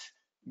expect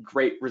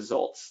great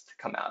results to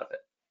come out of it.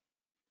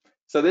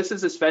 So this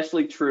is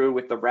especially true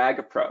with the RAG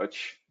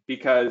approach,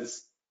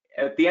 because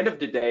at the end of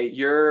the day,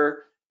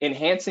 you're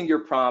enhancing your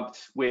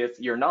prompt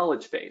with your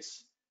knowledge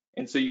base.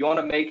 And so you want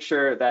to make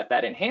sure that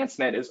that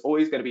enhancement is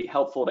always going to be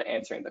helpful to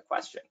answering the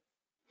question.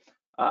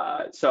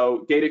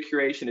 So data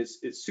curation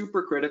is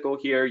super critical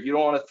here. You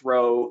don't want to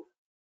throw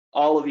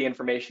all of the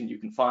information you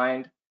can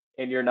find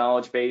in your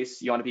knowledge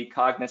base. You want to be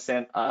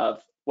cognizant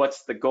of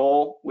what's the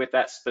goal with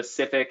that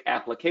specific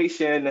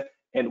application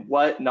and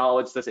what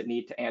knowledge does it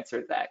need to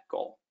answer that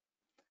goal.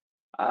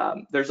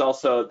 There's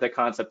also the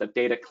concept of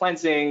data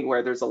cleansing,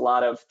 where there's a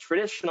lot of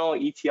traditional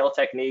ETL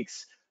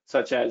techniques,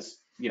 such as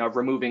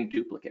removing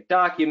duplicate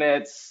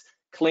documents,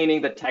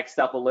 cleaning the text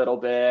up a little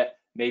bit,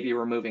 maybe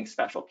removing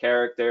special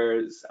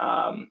characters,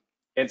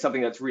 and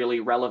something that's really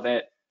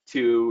relevant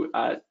to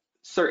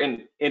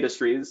certain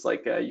industries,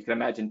 like you can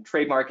imagine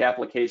trademark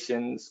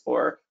applications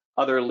or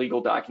other legal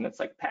documents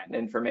like patent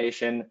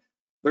information.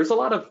 There's a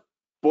lot of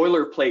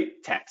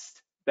boilerplate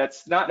text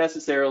that's not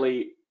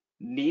necessarily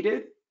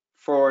needed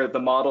for the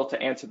model to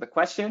answer the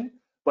question,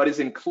 but is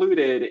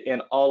included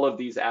in all of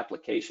these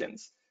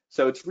applications.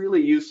 So it's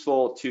really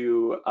useful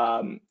to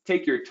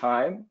take your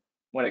time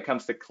when it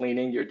comes to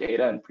cleaning your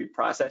data and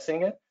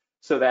pre-processing it,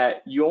 so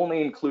that you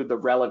only include the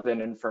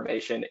relevant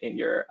information in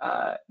your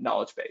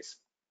knowledge base.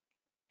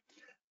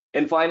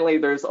 And finally,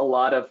 there's a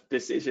lot of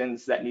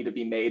decisions that need to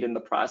be made in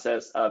the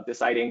process of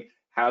deciding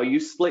how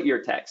you split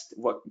your text,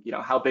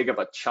 how big of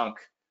a chunk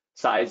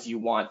size you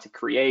want to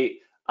create,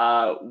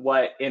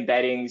 what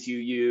embeddings you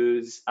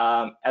use,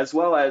 as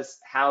well as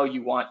how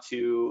you want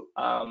to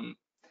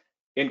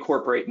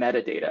incorporate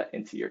metadata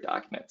into your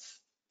documents.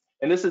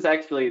 And this is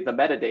actually, the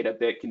metadata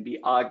bit can be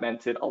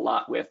augmented a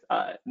lot with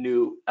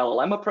new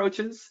LLM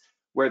approaches,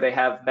 where they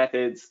have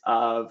methods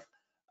of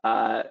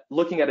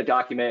looking at a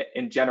document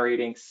and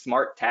generating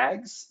smart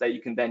tags that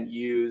you can then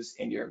use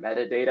in your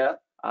metadata.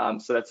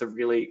 So that's a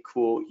really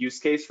cool use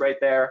case right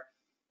there.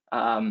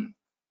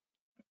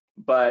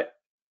 But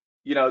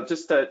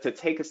just to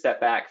take a step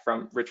back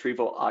from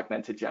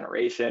retrieval-augmented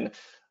generation,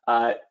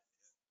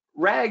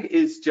 RAG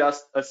is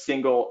just a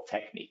single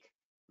technique.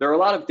 There are a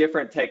lot of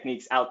different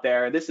techniques out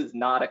there. This is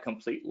not a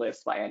complete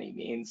list by any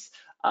means.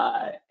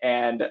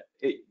 And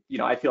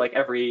I feel like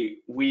every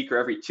week or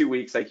every 2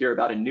 weeks, I hear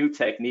about a new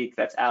technique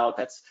that's out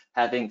that's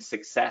having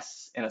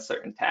success in a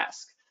certain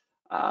task.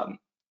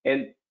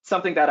 And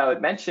something that I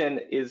would mention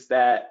is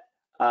that,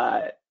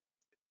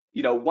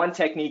 one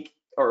technique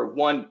or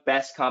one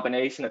best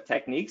combination of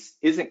techniques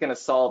isn't going to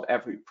solve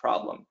every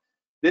problem.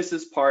 This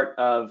is part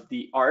of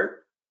the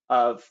art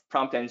of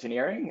prompt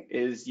engineering,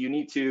 is you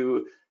need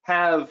to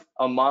have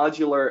a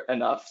modular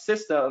enough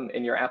system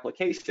in your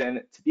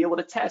application to be able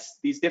to test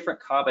these different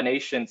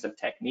combinations of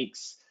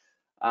techniques.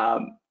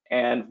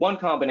 And one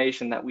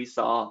combination that we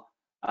saw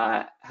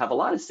have a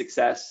lot of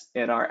success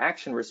in our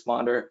action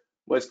responder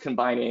was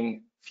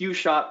combining few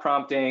shot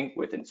prompting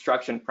with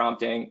instruction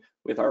prompting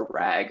with our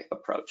RAG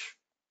approach.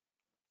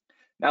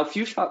 Now,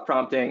 few shot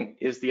prompting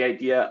is the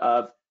idea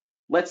of,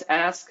 let's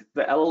ask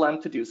the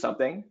LLM to do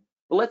something,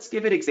 but let's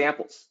give it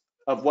examples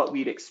of what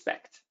we'd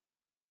expect.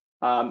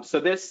 So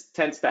this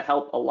tends to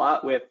help a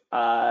lot with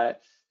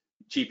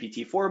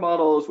GPT-4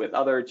 models, with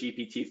other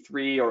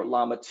GPT-3 or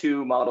Llama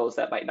 2 models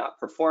that might not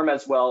perform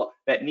as well,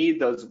 that need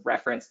those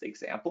referenced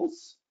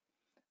examples.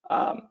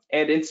 And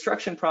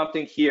instruction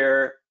prompting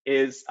here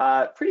is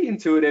pretty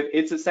intuitive.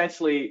 It's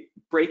essentially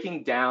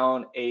breaking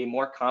down a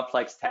more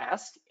complex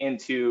task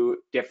into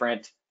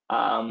different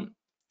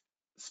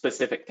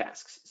specific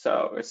tasks,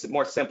 so it's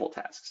more simple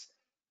tasks.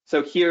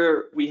 So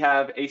here we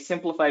have a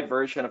simplified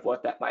version of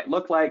what that might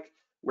look like,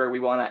 where we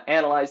want to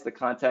analyze the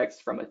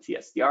context from a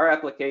TSDR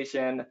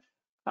application.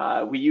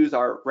 We use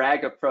our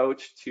RAG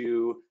approach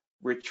to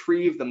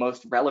retrieve the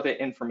most relevant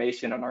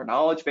information in our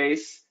knowledge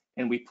base,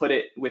 and we put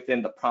it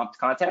within the prompt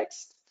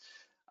context.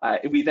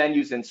 We then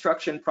use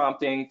instruction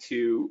prompting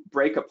to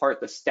break apart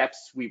the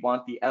steps we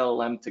want the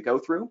LLM to go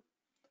through.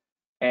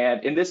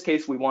 And in this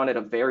case, we wanted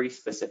a very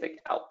specific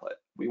output.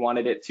 We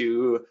wanted it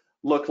to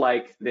look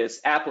like this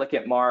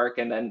applicant mark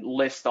and then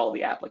list all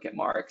the applicant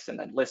marks and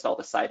then list all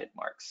the cited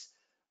marks.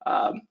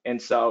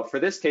 And so for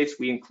this case,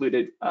 we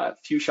included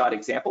few shot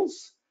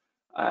examples.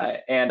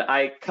 And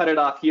I cut it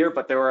off here,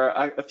 but there were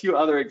a few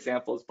other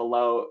examples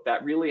below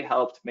that really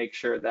helped make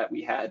sure that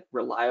we had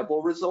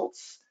reliable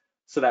results,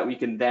 so that we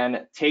can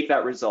then take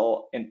that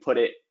result and put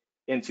it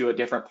into a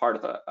different part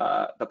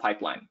of the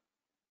pipeline.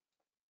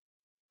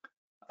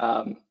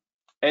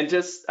 And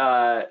just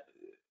to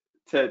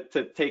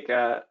to take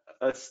a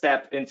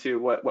step into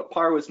what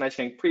Par was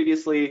mentioning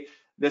previously,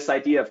 this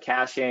idea of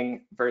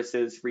caching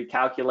versus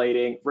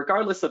recalculating,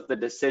 regardless of the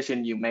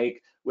decision you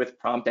make with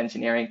prompt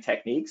engineering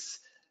techniques,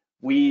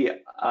 we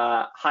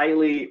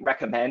highly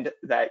recommend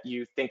that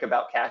you think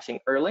about caching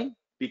early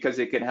because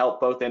it can help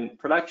both in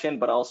production,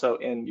 but also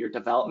in your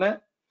development.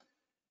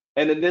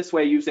 And in this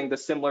way, using the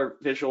similar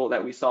visual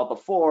that we saw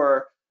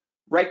before,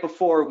 right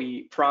before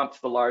we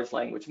prompt the large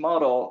language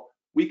model,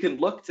 we can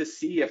look to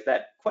see if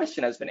that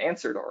question has been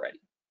answered already.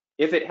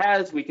 If it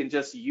has, we can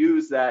just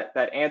use that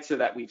answer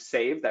that we've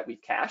saved, that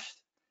we've cached.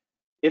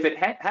 If it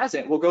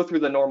hasn't, we'll go through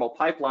the normal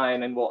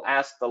pipeline and we'll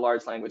ask the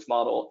large language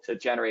model to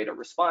generate a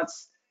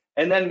response.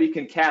 And then we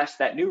can cache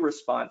that new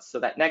response so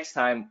that next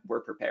time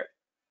we're prepared.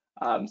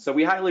 So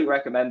we highly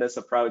recommend this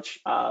approach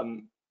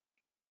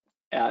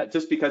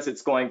just because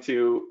it's going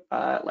to,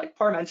 like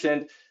Par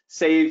mentioned,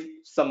 save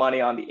some money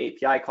on the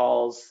API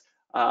calls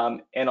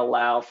and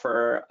allow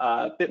for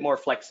a bit more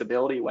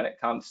flexibility when it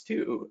comes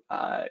to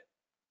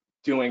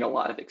doing a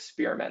lot of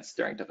experiments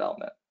during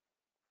development.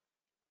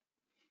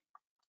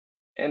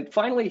 And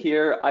finally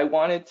here, I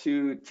wanted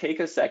to take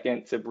a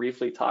second to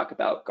briefly talk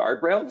about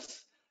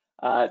guardrails.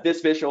 This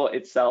visual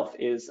itself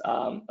is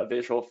a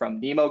visual from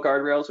Nemo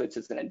Guardrails, which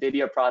is an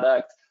NVIDIA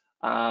product,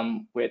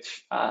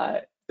 which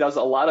does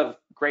a lot of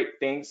great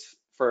things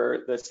for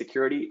the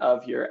security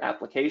of your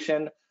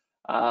application.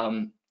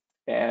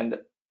 And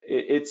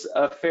it's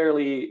a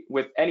fairly,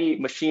 with any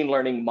machine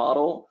learning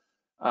model,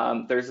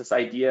 there's this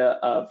idea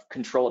of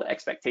controlled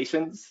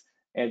expectations.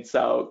 And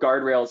so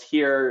guardrails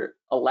here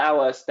allow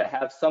us to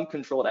have some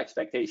controlled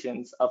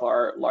expectations of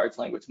our large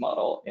language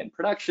model in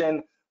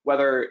production,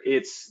 whether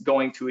it's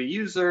going to a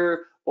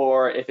user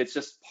or if it's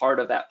just part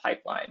of that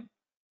pipeline.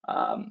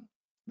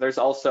 There's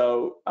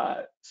also,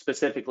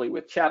 specifically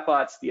with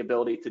chatbots, the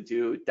ability to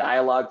do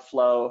dialogue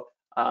flow,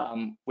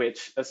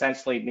 which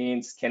essentially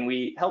means, can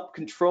we help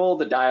control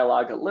the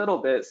dialogue a little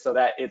bit so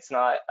that it's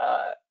not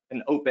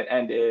an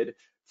open-ended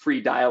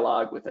free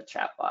dialogue with a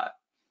chatbot.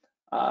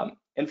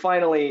 And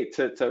finally,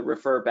 to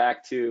refer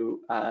back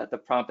to the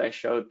prompt I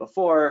showed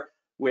before,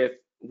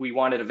 we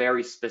wanted a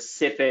very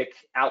specific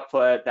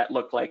output that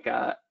looked like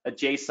a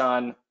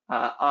JSON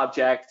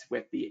object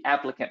with the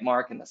applicant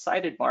mark and the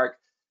cited mark.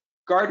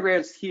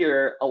 Guardrails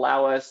here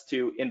allow us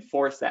to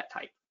enforce that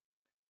type.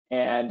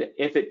 And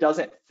if it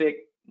doesn't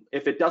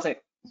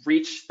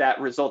reach that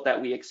result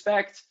that we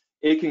expect,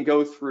 it can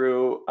go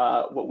through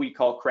what we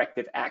call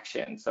corrective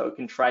action. So it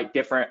can try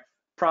different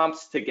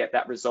prompts to get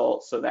that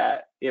result so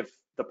that if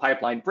the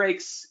pipeline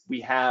breaks,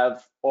 we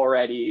have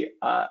already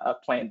a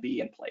plan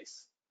B in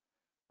place.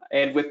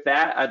 And with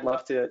that, I'd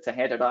love to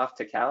hand it off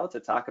to Cal to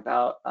talk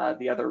about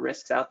the other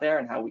risks out there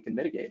and how we can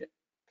mitigate it.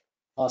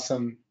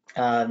 Awesome.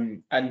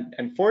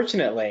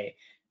 Unfortunately,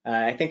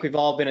 I think we've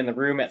all been in the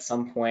room at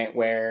some point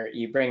where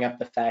you bring up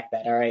the fact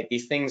that, all right,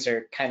 these things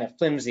are kind of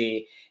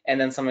flimsy, and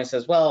then someone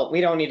says, well,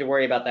 we don't need to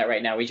worry about that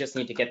right now. We just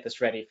need to get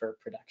this ready for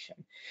production.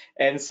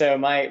 And so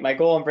my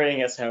goal in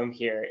bringing us home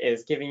here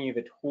is giving you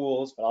the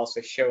tools, but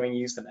also showing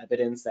you some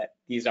evidence that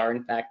these are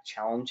in fact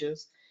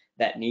challenges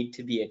that need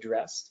to be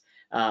addressed.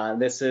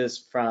 This is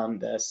from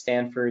the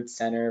Stanford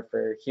Center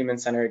for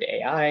Human-Centered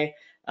AI.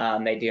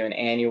 They do an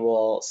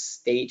annual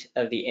state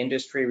of the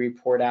industry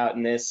report out,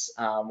 and this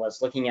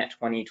was looking at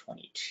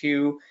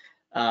 2022.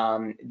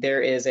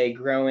 There is a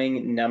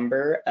growing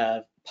number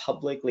of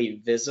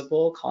publicly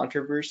visible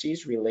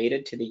controversies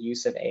related to the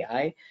use of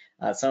AI.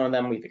 Some of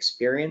them we've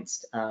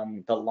experienced.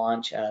 The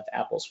launch of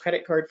Apple's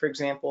credit card, for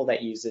example,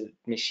 that uses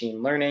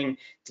machine learning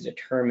to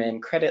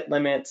determine credit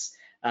limits.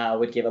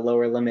 Would give a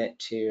lower limit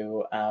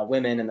to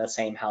women in the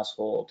same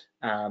household,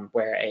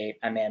 where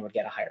a man would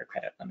get a higher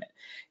credit limit.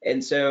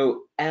 And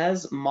so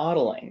as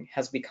modeling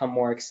has become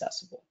more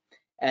accessible,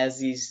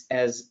 as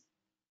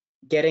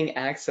getting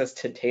access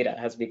to data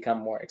has become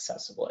more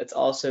accessible, it's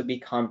also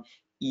become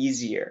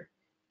easier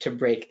to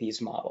break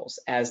these models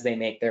as they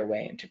make their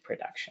way into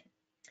production.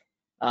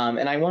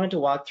 And I wanted to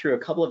walk through a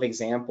couple of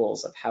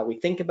examples of how we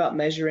think about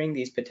measuring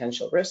these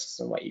potential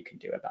risks and what you can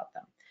do about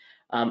them.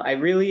 I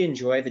really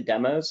enjoy the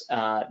demos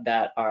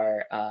that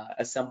are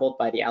assembled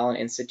by the Allen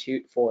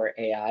Institute for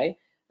AI.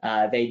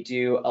 They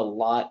do a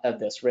lot of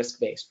this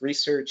risk-based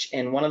research,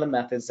 and one of the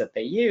methods that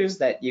they use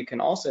that you can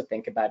also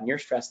think about in your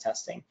stress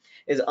testing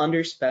is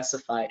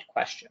underspecified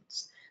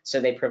questions.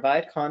 So they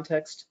provide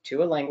context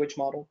to a language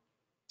model.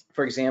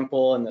 For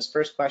example, in this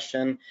first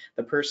question,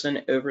 the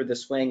person over the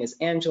swing is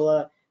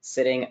Angela,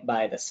 sitting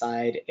by the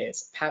side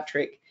is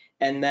Patrick.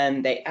 And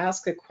then they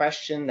ask a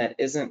question that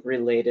isn't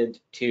related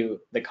to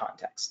the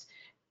context.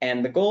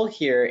 And the goal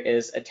here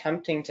is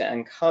attempting to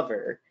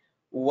uncover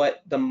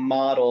what the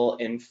model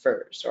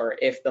infers, or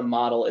if the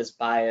model is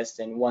biased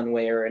in one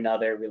way or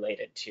another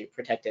related to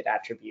protected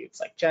attributes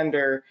like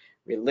gender,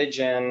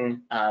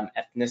 religion,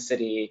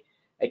 ethnicity,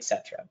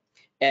 etc.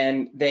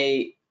 And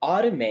they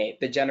automate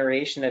the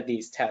generation of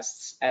these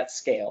tests at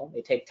scale.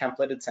 They take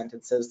templated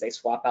sentences, they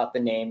swap out the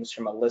names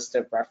from a list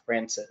of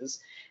references,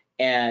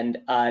 and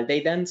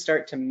they then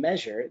start to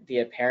measure the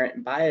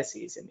apparent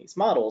biases in these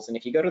models. And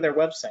if you go to their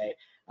website,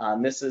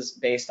 This is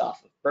based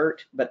off of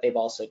BERT, but they've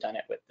also done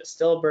it with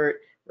Distilbert,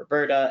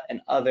 Roberta,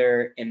 and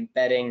other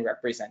embedding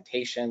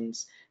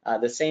representations.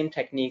 The same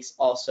techniques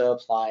also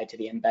apply to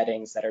the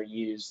embeddings that are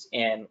used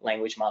in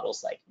language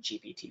models like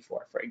GPT-4,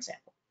 for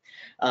example.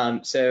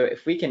 So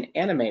if we can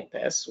animate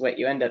this, what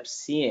you end up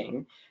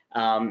seeing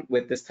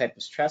with this type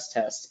of stress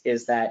test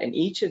is that in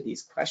each of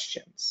these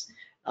questions,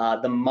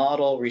 the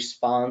model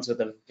responds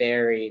with a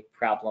very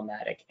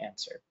problematic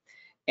answer.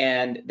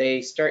 And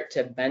they start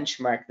to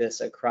benchmark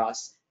this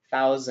across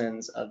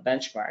thousands of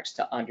benchmarks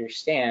to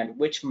understand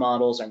which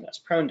models are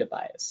most prone to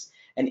bias.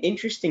 An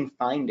interesting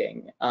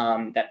finding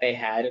that they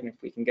had, and if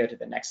we can go to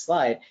the next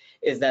slide,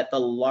 is that the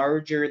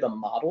larger the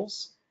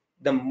models,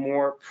 the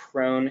more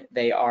prone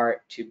they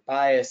are to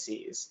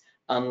biases,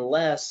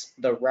 unless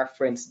the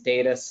reference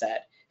data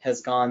set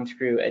has gone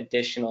through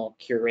additional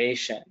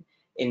curation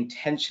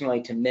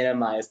intentionally to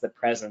minimize the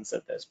presence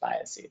of those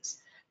biases.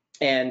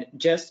 And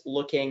just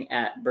looking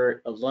at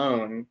BERT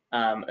alone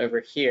over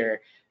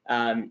here,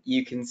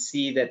 you can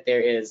see that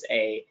there is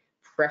a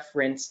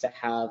preference to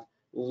have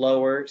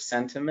lower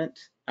sentiment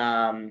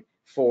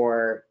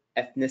for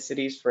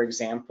ethnicities, for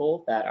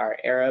example, that are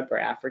Arab or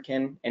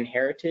African in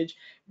heritage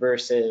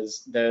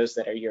versus those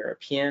that are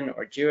European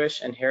or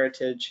Jewish in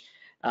heritage.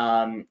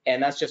 And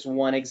that's just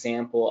one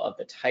example of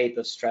the type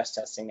of stress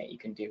testing that you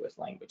can do with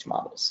language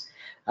models.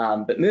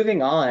 But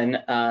moving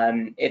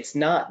on, it's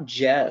not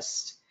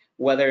just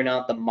whether or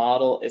not the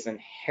model is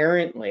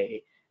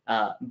inherently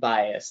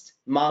biased.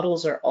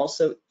 Models are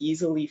also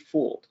easily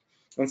fooled.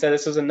 And so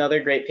this was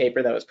another great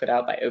paper that was put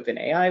out by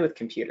OpenAI with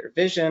computer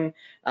vision,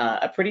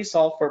 a pretty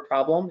solved for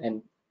problem.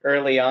 And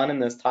early on in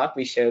this talk,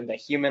 we showed the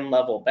human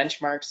level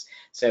benchmarks.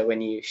 So when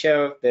you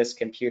show this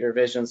computer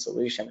vision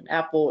solution an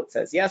apple, it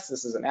says, yes,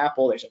 this is an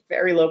apple. There's a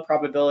very low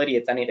probability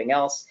it's anything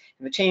else.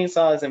 And the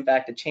chainsaw is in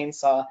fact a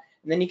chainsaw.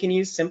 And then you can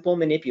use simple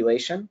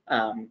manipulation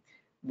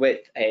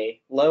with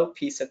a low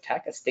piece of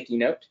tech, a sticky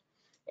note,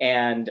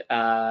 and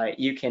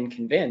you can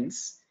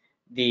convince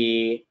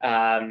the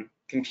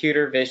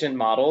computer vision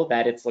model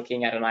that it's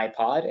looking at an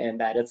iPod and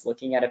that it's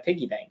looking at a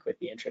piggy bank with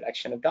the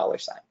introduction of dollar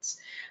signs.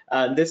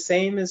 The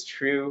same is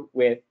true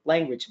with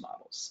language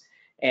models.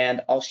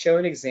 And I'll show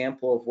an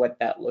example of what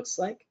that looks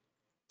like.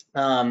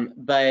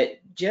 But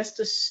just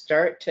to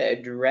start to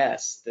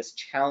address this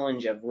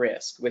challenge of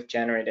risk with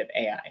generative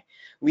AI,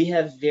 we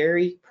have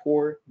very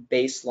poor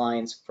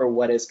baselines for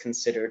what is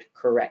considered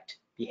correct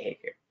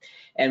behavior.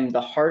 And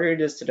the harder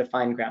it is to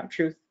define ground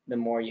truth, the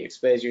more you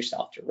expose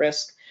yourself to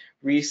risk.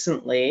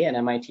 Recently, an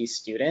MIT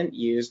student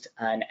used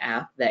an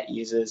app that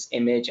uses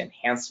image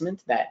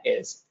enhancement that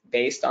is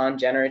based on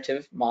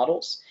generative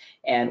models.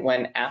 And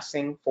when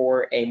asking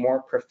for a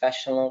more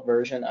professional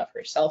version of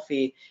her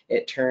selfie,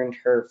 it turned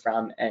her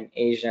from an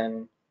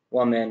Asian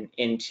woman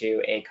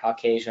into a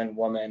Caucasian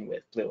woman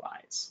with blue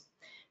eyes.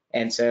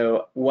 And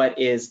so what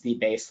is the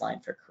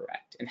baseline for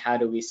correct? And how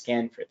do we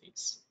scan for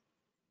these?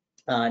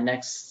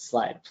 Next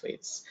slide,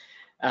 please.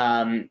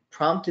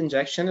 Prompt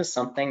injection is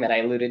something that I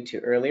alluded to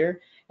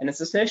earlier. And it's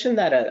this notion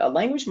that a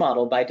language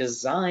model by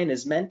design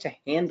is meant to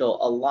handle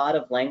a lot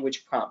of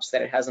language prompts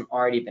that it hasn't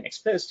already been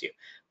exposed to.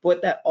 But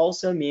what that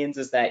also means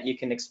is that you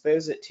can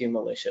expose it to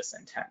malicious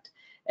intent.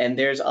 And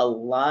there's a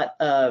lot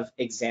of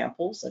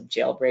examples of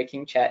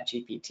jailbreaking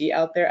ChatGPT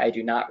out there. I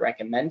do not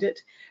recommend it.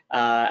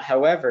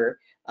 However,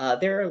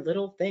 there are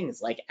little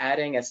things like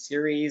adding a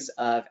series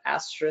of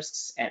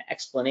asterisks and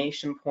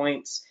explanation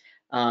points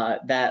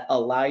that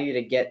allow you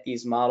to get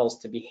these models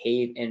to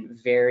behave in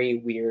very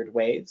weird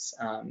ways.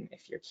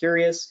 If you're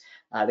curious,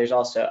 there's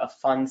also a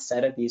fun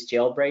set of these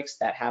jailbreaks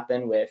that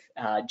happen with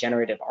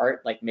generative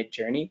art like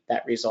Midjourney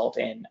that result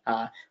in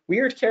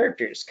weird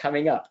characters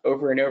coming up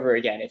over and over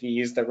again if you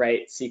use the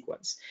right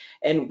sequence.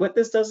 And what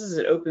this does is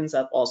it opens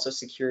up also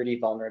security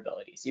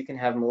vulnerabilities. You can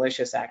have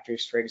malicious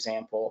actors, for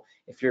example,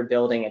 if you're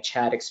building a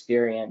chat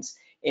experience,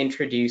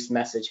 introduce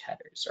message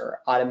headers or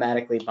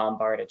automatically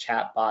bombard a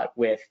chatbot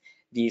with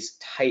these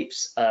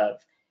types of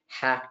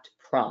hacked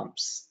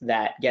prompts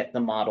that get the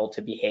model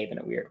to behave in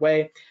a weird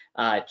way.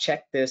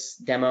 Check this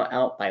demo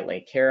out by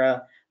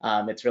Lakera.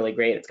 It's really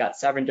great. It's got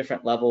 7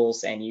 different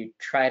levels, and you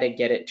try to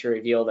get it to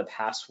reveal the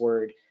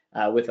password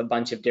with a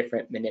bunch of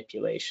different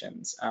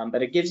manipulations.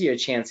 But it gives you a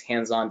chance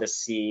hands-on to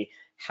see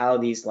how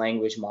these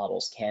language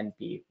models can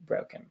be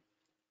broken.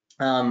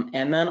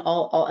 And then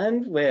I'll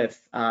end with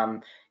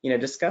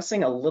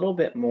discussing a little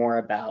bit more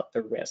about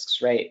the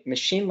risks, right?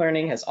 Machine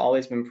learning has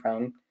always been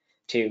prone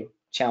to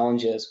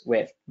challenges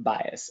with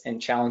bias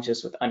and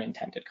challenges with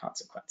unintended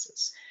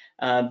consequences.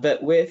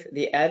 But with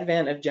the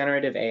advent of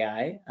generative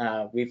AI,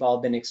 we've all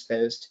been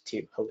exposed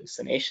to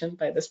hallucination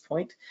by this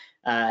point,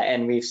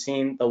 and we've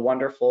seen the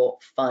wonderful,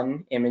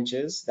 fun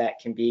images that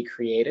can be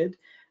created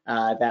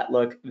that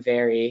look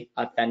very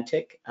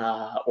authentic,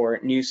 or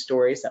news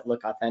stories that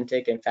look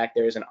authentic. In fact,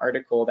 there's an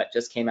article that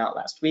just came out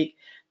last week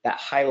that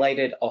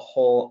highlighted a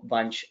whole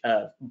bunch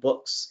of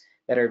books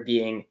that are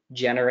being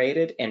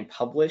generated and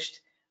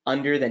published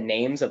under the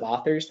names of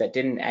authors that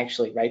didn't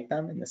actually write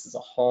them. And this is a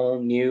whole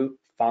new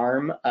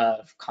farm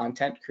of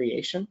content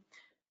creation.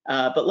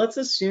 But let's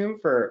assume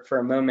for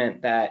a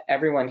moment that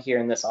everyone here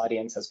in this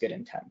audience has good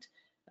intent.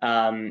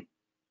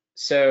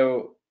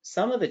 So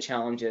some of the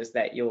challenges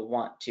that you'll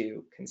want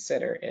to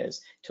consider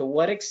is, to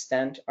what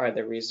extent are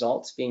the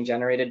results being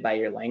generated by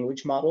your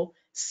language model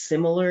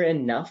similar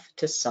enough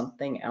to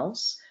something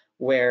else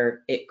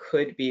where it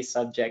could be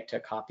subject to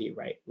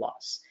copyright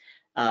laws?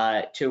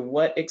 To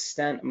what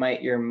extent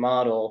might your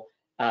model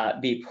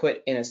be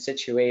put in a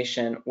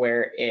situation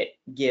where it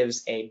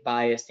gives a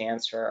biased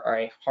answer or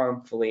a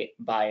harmfully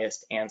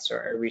biased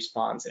answer or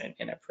responds in an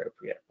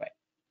inappropriate way?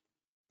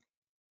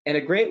 And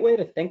a great way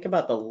to think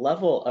about the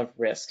level of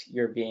risk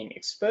you're being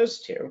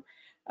exposed to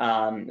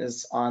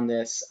is on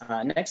this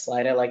next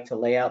slide. I like to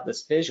lay out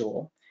this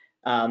visual.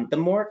 The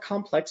more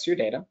complex your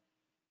data,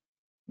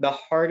 the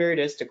harder it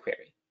is to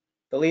query.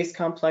 The least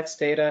complex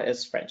data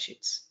is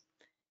spreadsheets.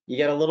 You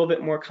get a little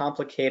bit more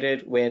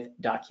complicated with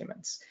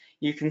documents.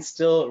 You can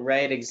still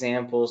write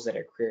examples that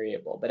are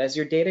queryable, but as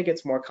your data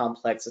gets more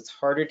complex, it's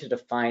harder to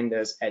define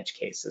those edge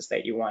cases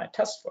that you want to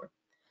test for.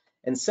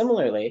 And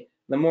similarly,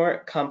 the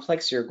more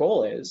complex your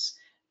goal is,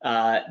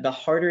 the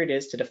harder it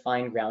is to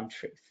define ground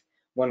truth.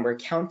 When we're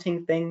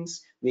counting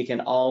things, we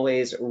can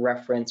always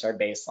reference our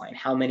baseline,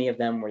 how many of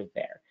them were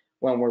there.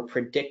 When we're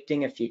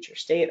predicting a future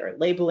state or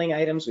labeling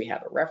items, we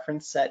have a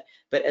reference set.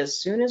 But as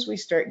soon as we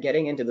start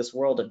getting into this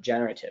world of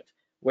generative,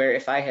 where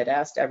if I had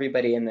asked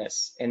everybody in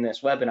this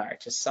webinar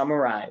to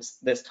summarize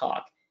this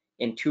talk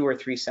in 2 or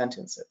 3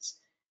 sentences,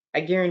 I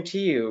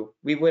guarantee you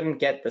we wouldn't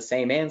get the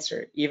same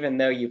answer, even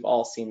though you've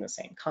all seen the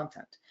same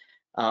content.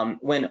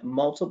 When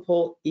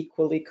multiple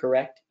equally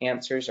correct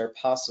answers are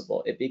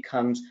possible, it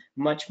becomes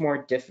much more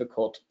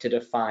difficult to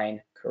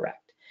define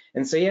correct.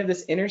 And so you have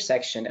this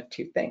intersection of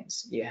 2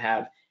 things. You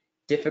have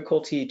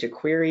difficulty to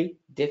query,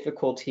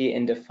 difficulty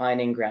in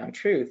defining ground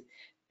truth,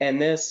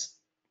 and this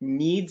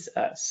needs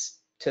us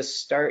to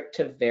start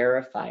to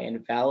verify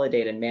and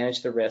validate and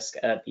manage the risk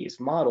of these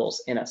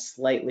models in a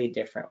slightly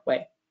different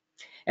way.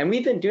 And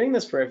we've been doing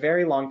this for a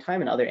very long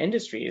time in other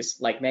industries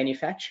like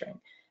manufacturing.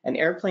 An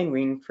airplane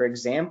wing, for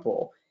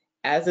example,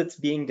 as it's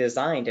being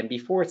designed and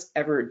before it's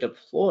ever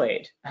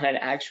deployed on an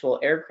actual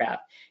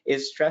aircraft,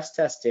 is stress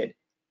tested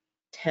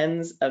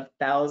tens of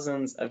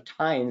thousands of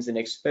times and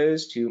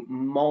exposed to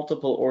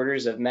multiple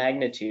orders of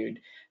magnitude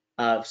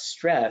of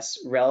stress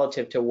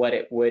relative to what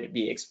it would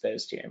be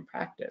exposed to in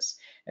practice.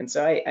 And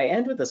so I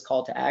end with this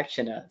call to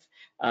action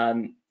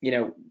of,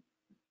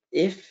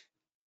 if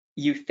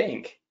you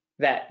think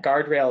that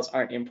guardrails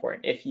aren't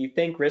important, if you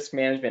think risk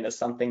management is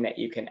something that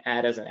you can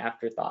add as an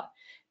afterthought,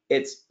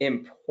 it's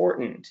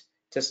important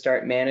to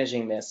start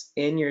managing this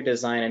in your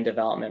design and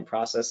development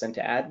process and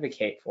to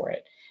advocate for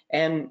it.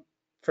 And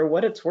for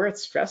what it's worth,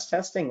 stress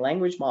testing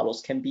language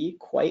models can be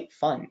quite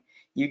fun.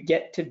 You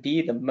get to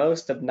be the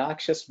most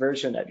obnoxious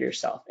version of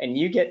yourself, and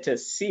you get to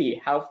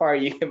see how far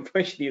you can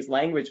push these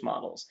language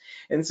models.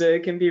 And so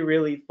it can be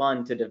really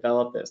fun to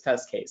develop those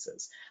test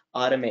cases,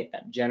 automate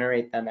them,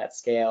 generate them at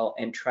scale,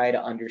 and try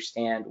to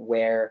understand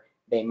where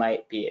they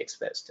might be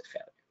exposed to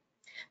failure.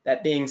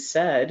 That being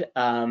said,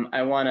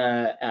 I want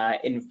to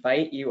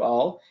invite you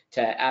all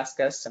to ask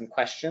us some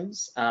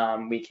questions.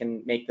 We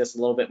can make this a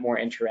little bit more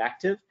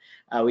interactive.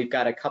 We've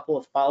got a couple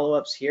of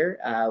follow-ups here.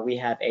 We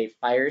have a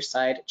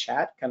fireside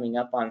chat coming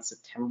up on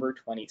September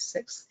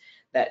 26th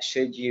that,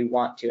 should you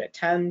want to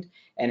attend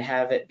and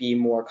have it be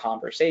more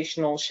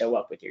conversational, show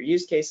up with your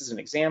use cases and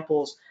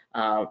examples,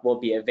 will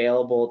be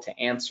available to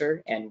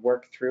answer and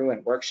work through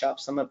and workshop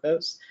some of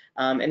those.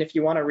 And if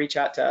you want to reach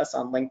out to us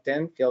on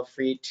LinkedIn, feel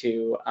free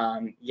to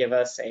give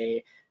us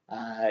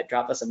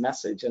drop us a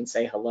message and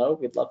say hello.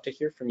 We'd love to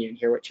hear from you and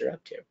hear what you're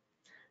up to.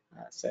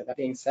 So that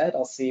being said,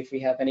 I'll see if we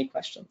have any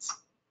questions.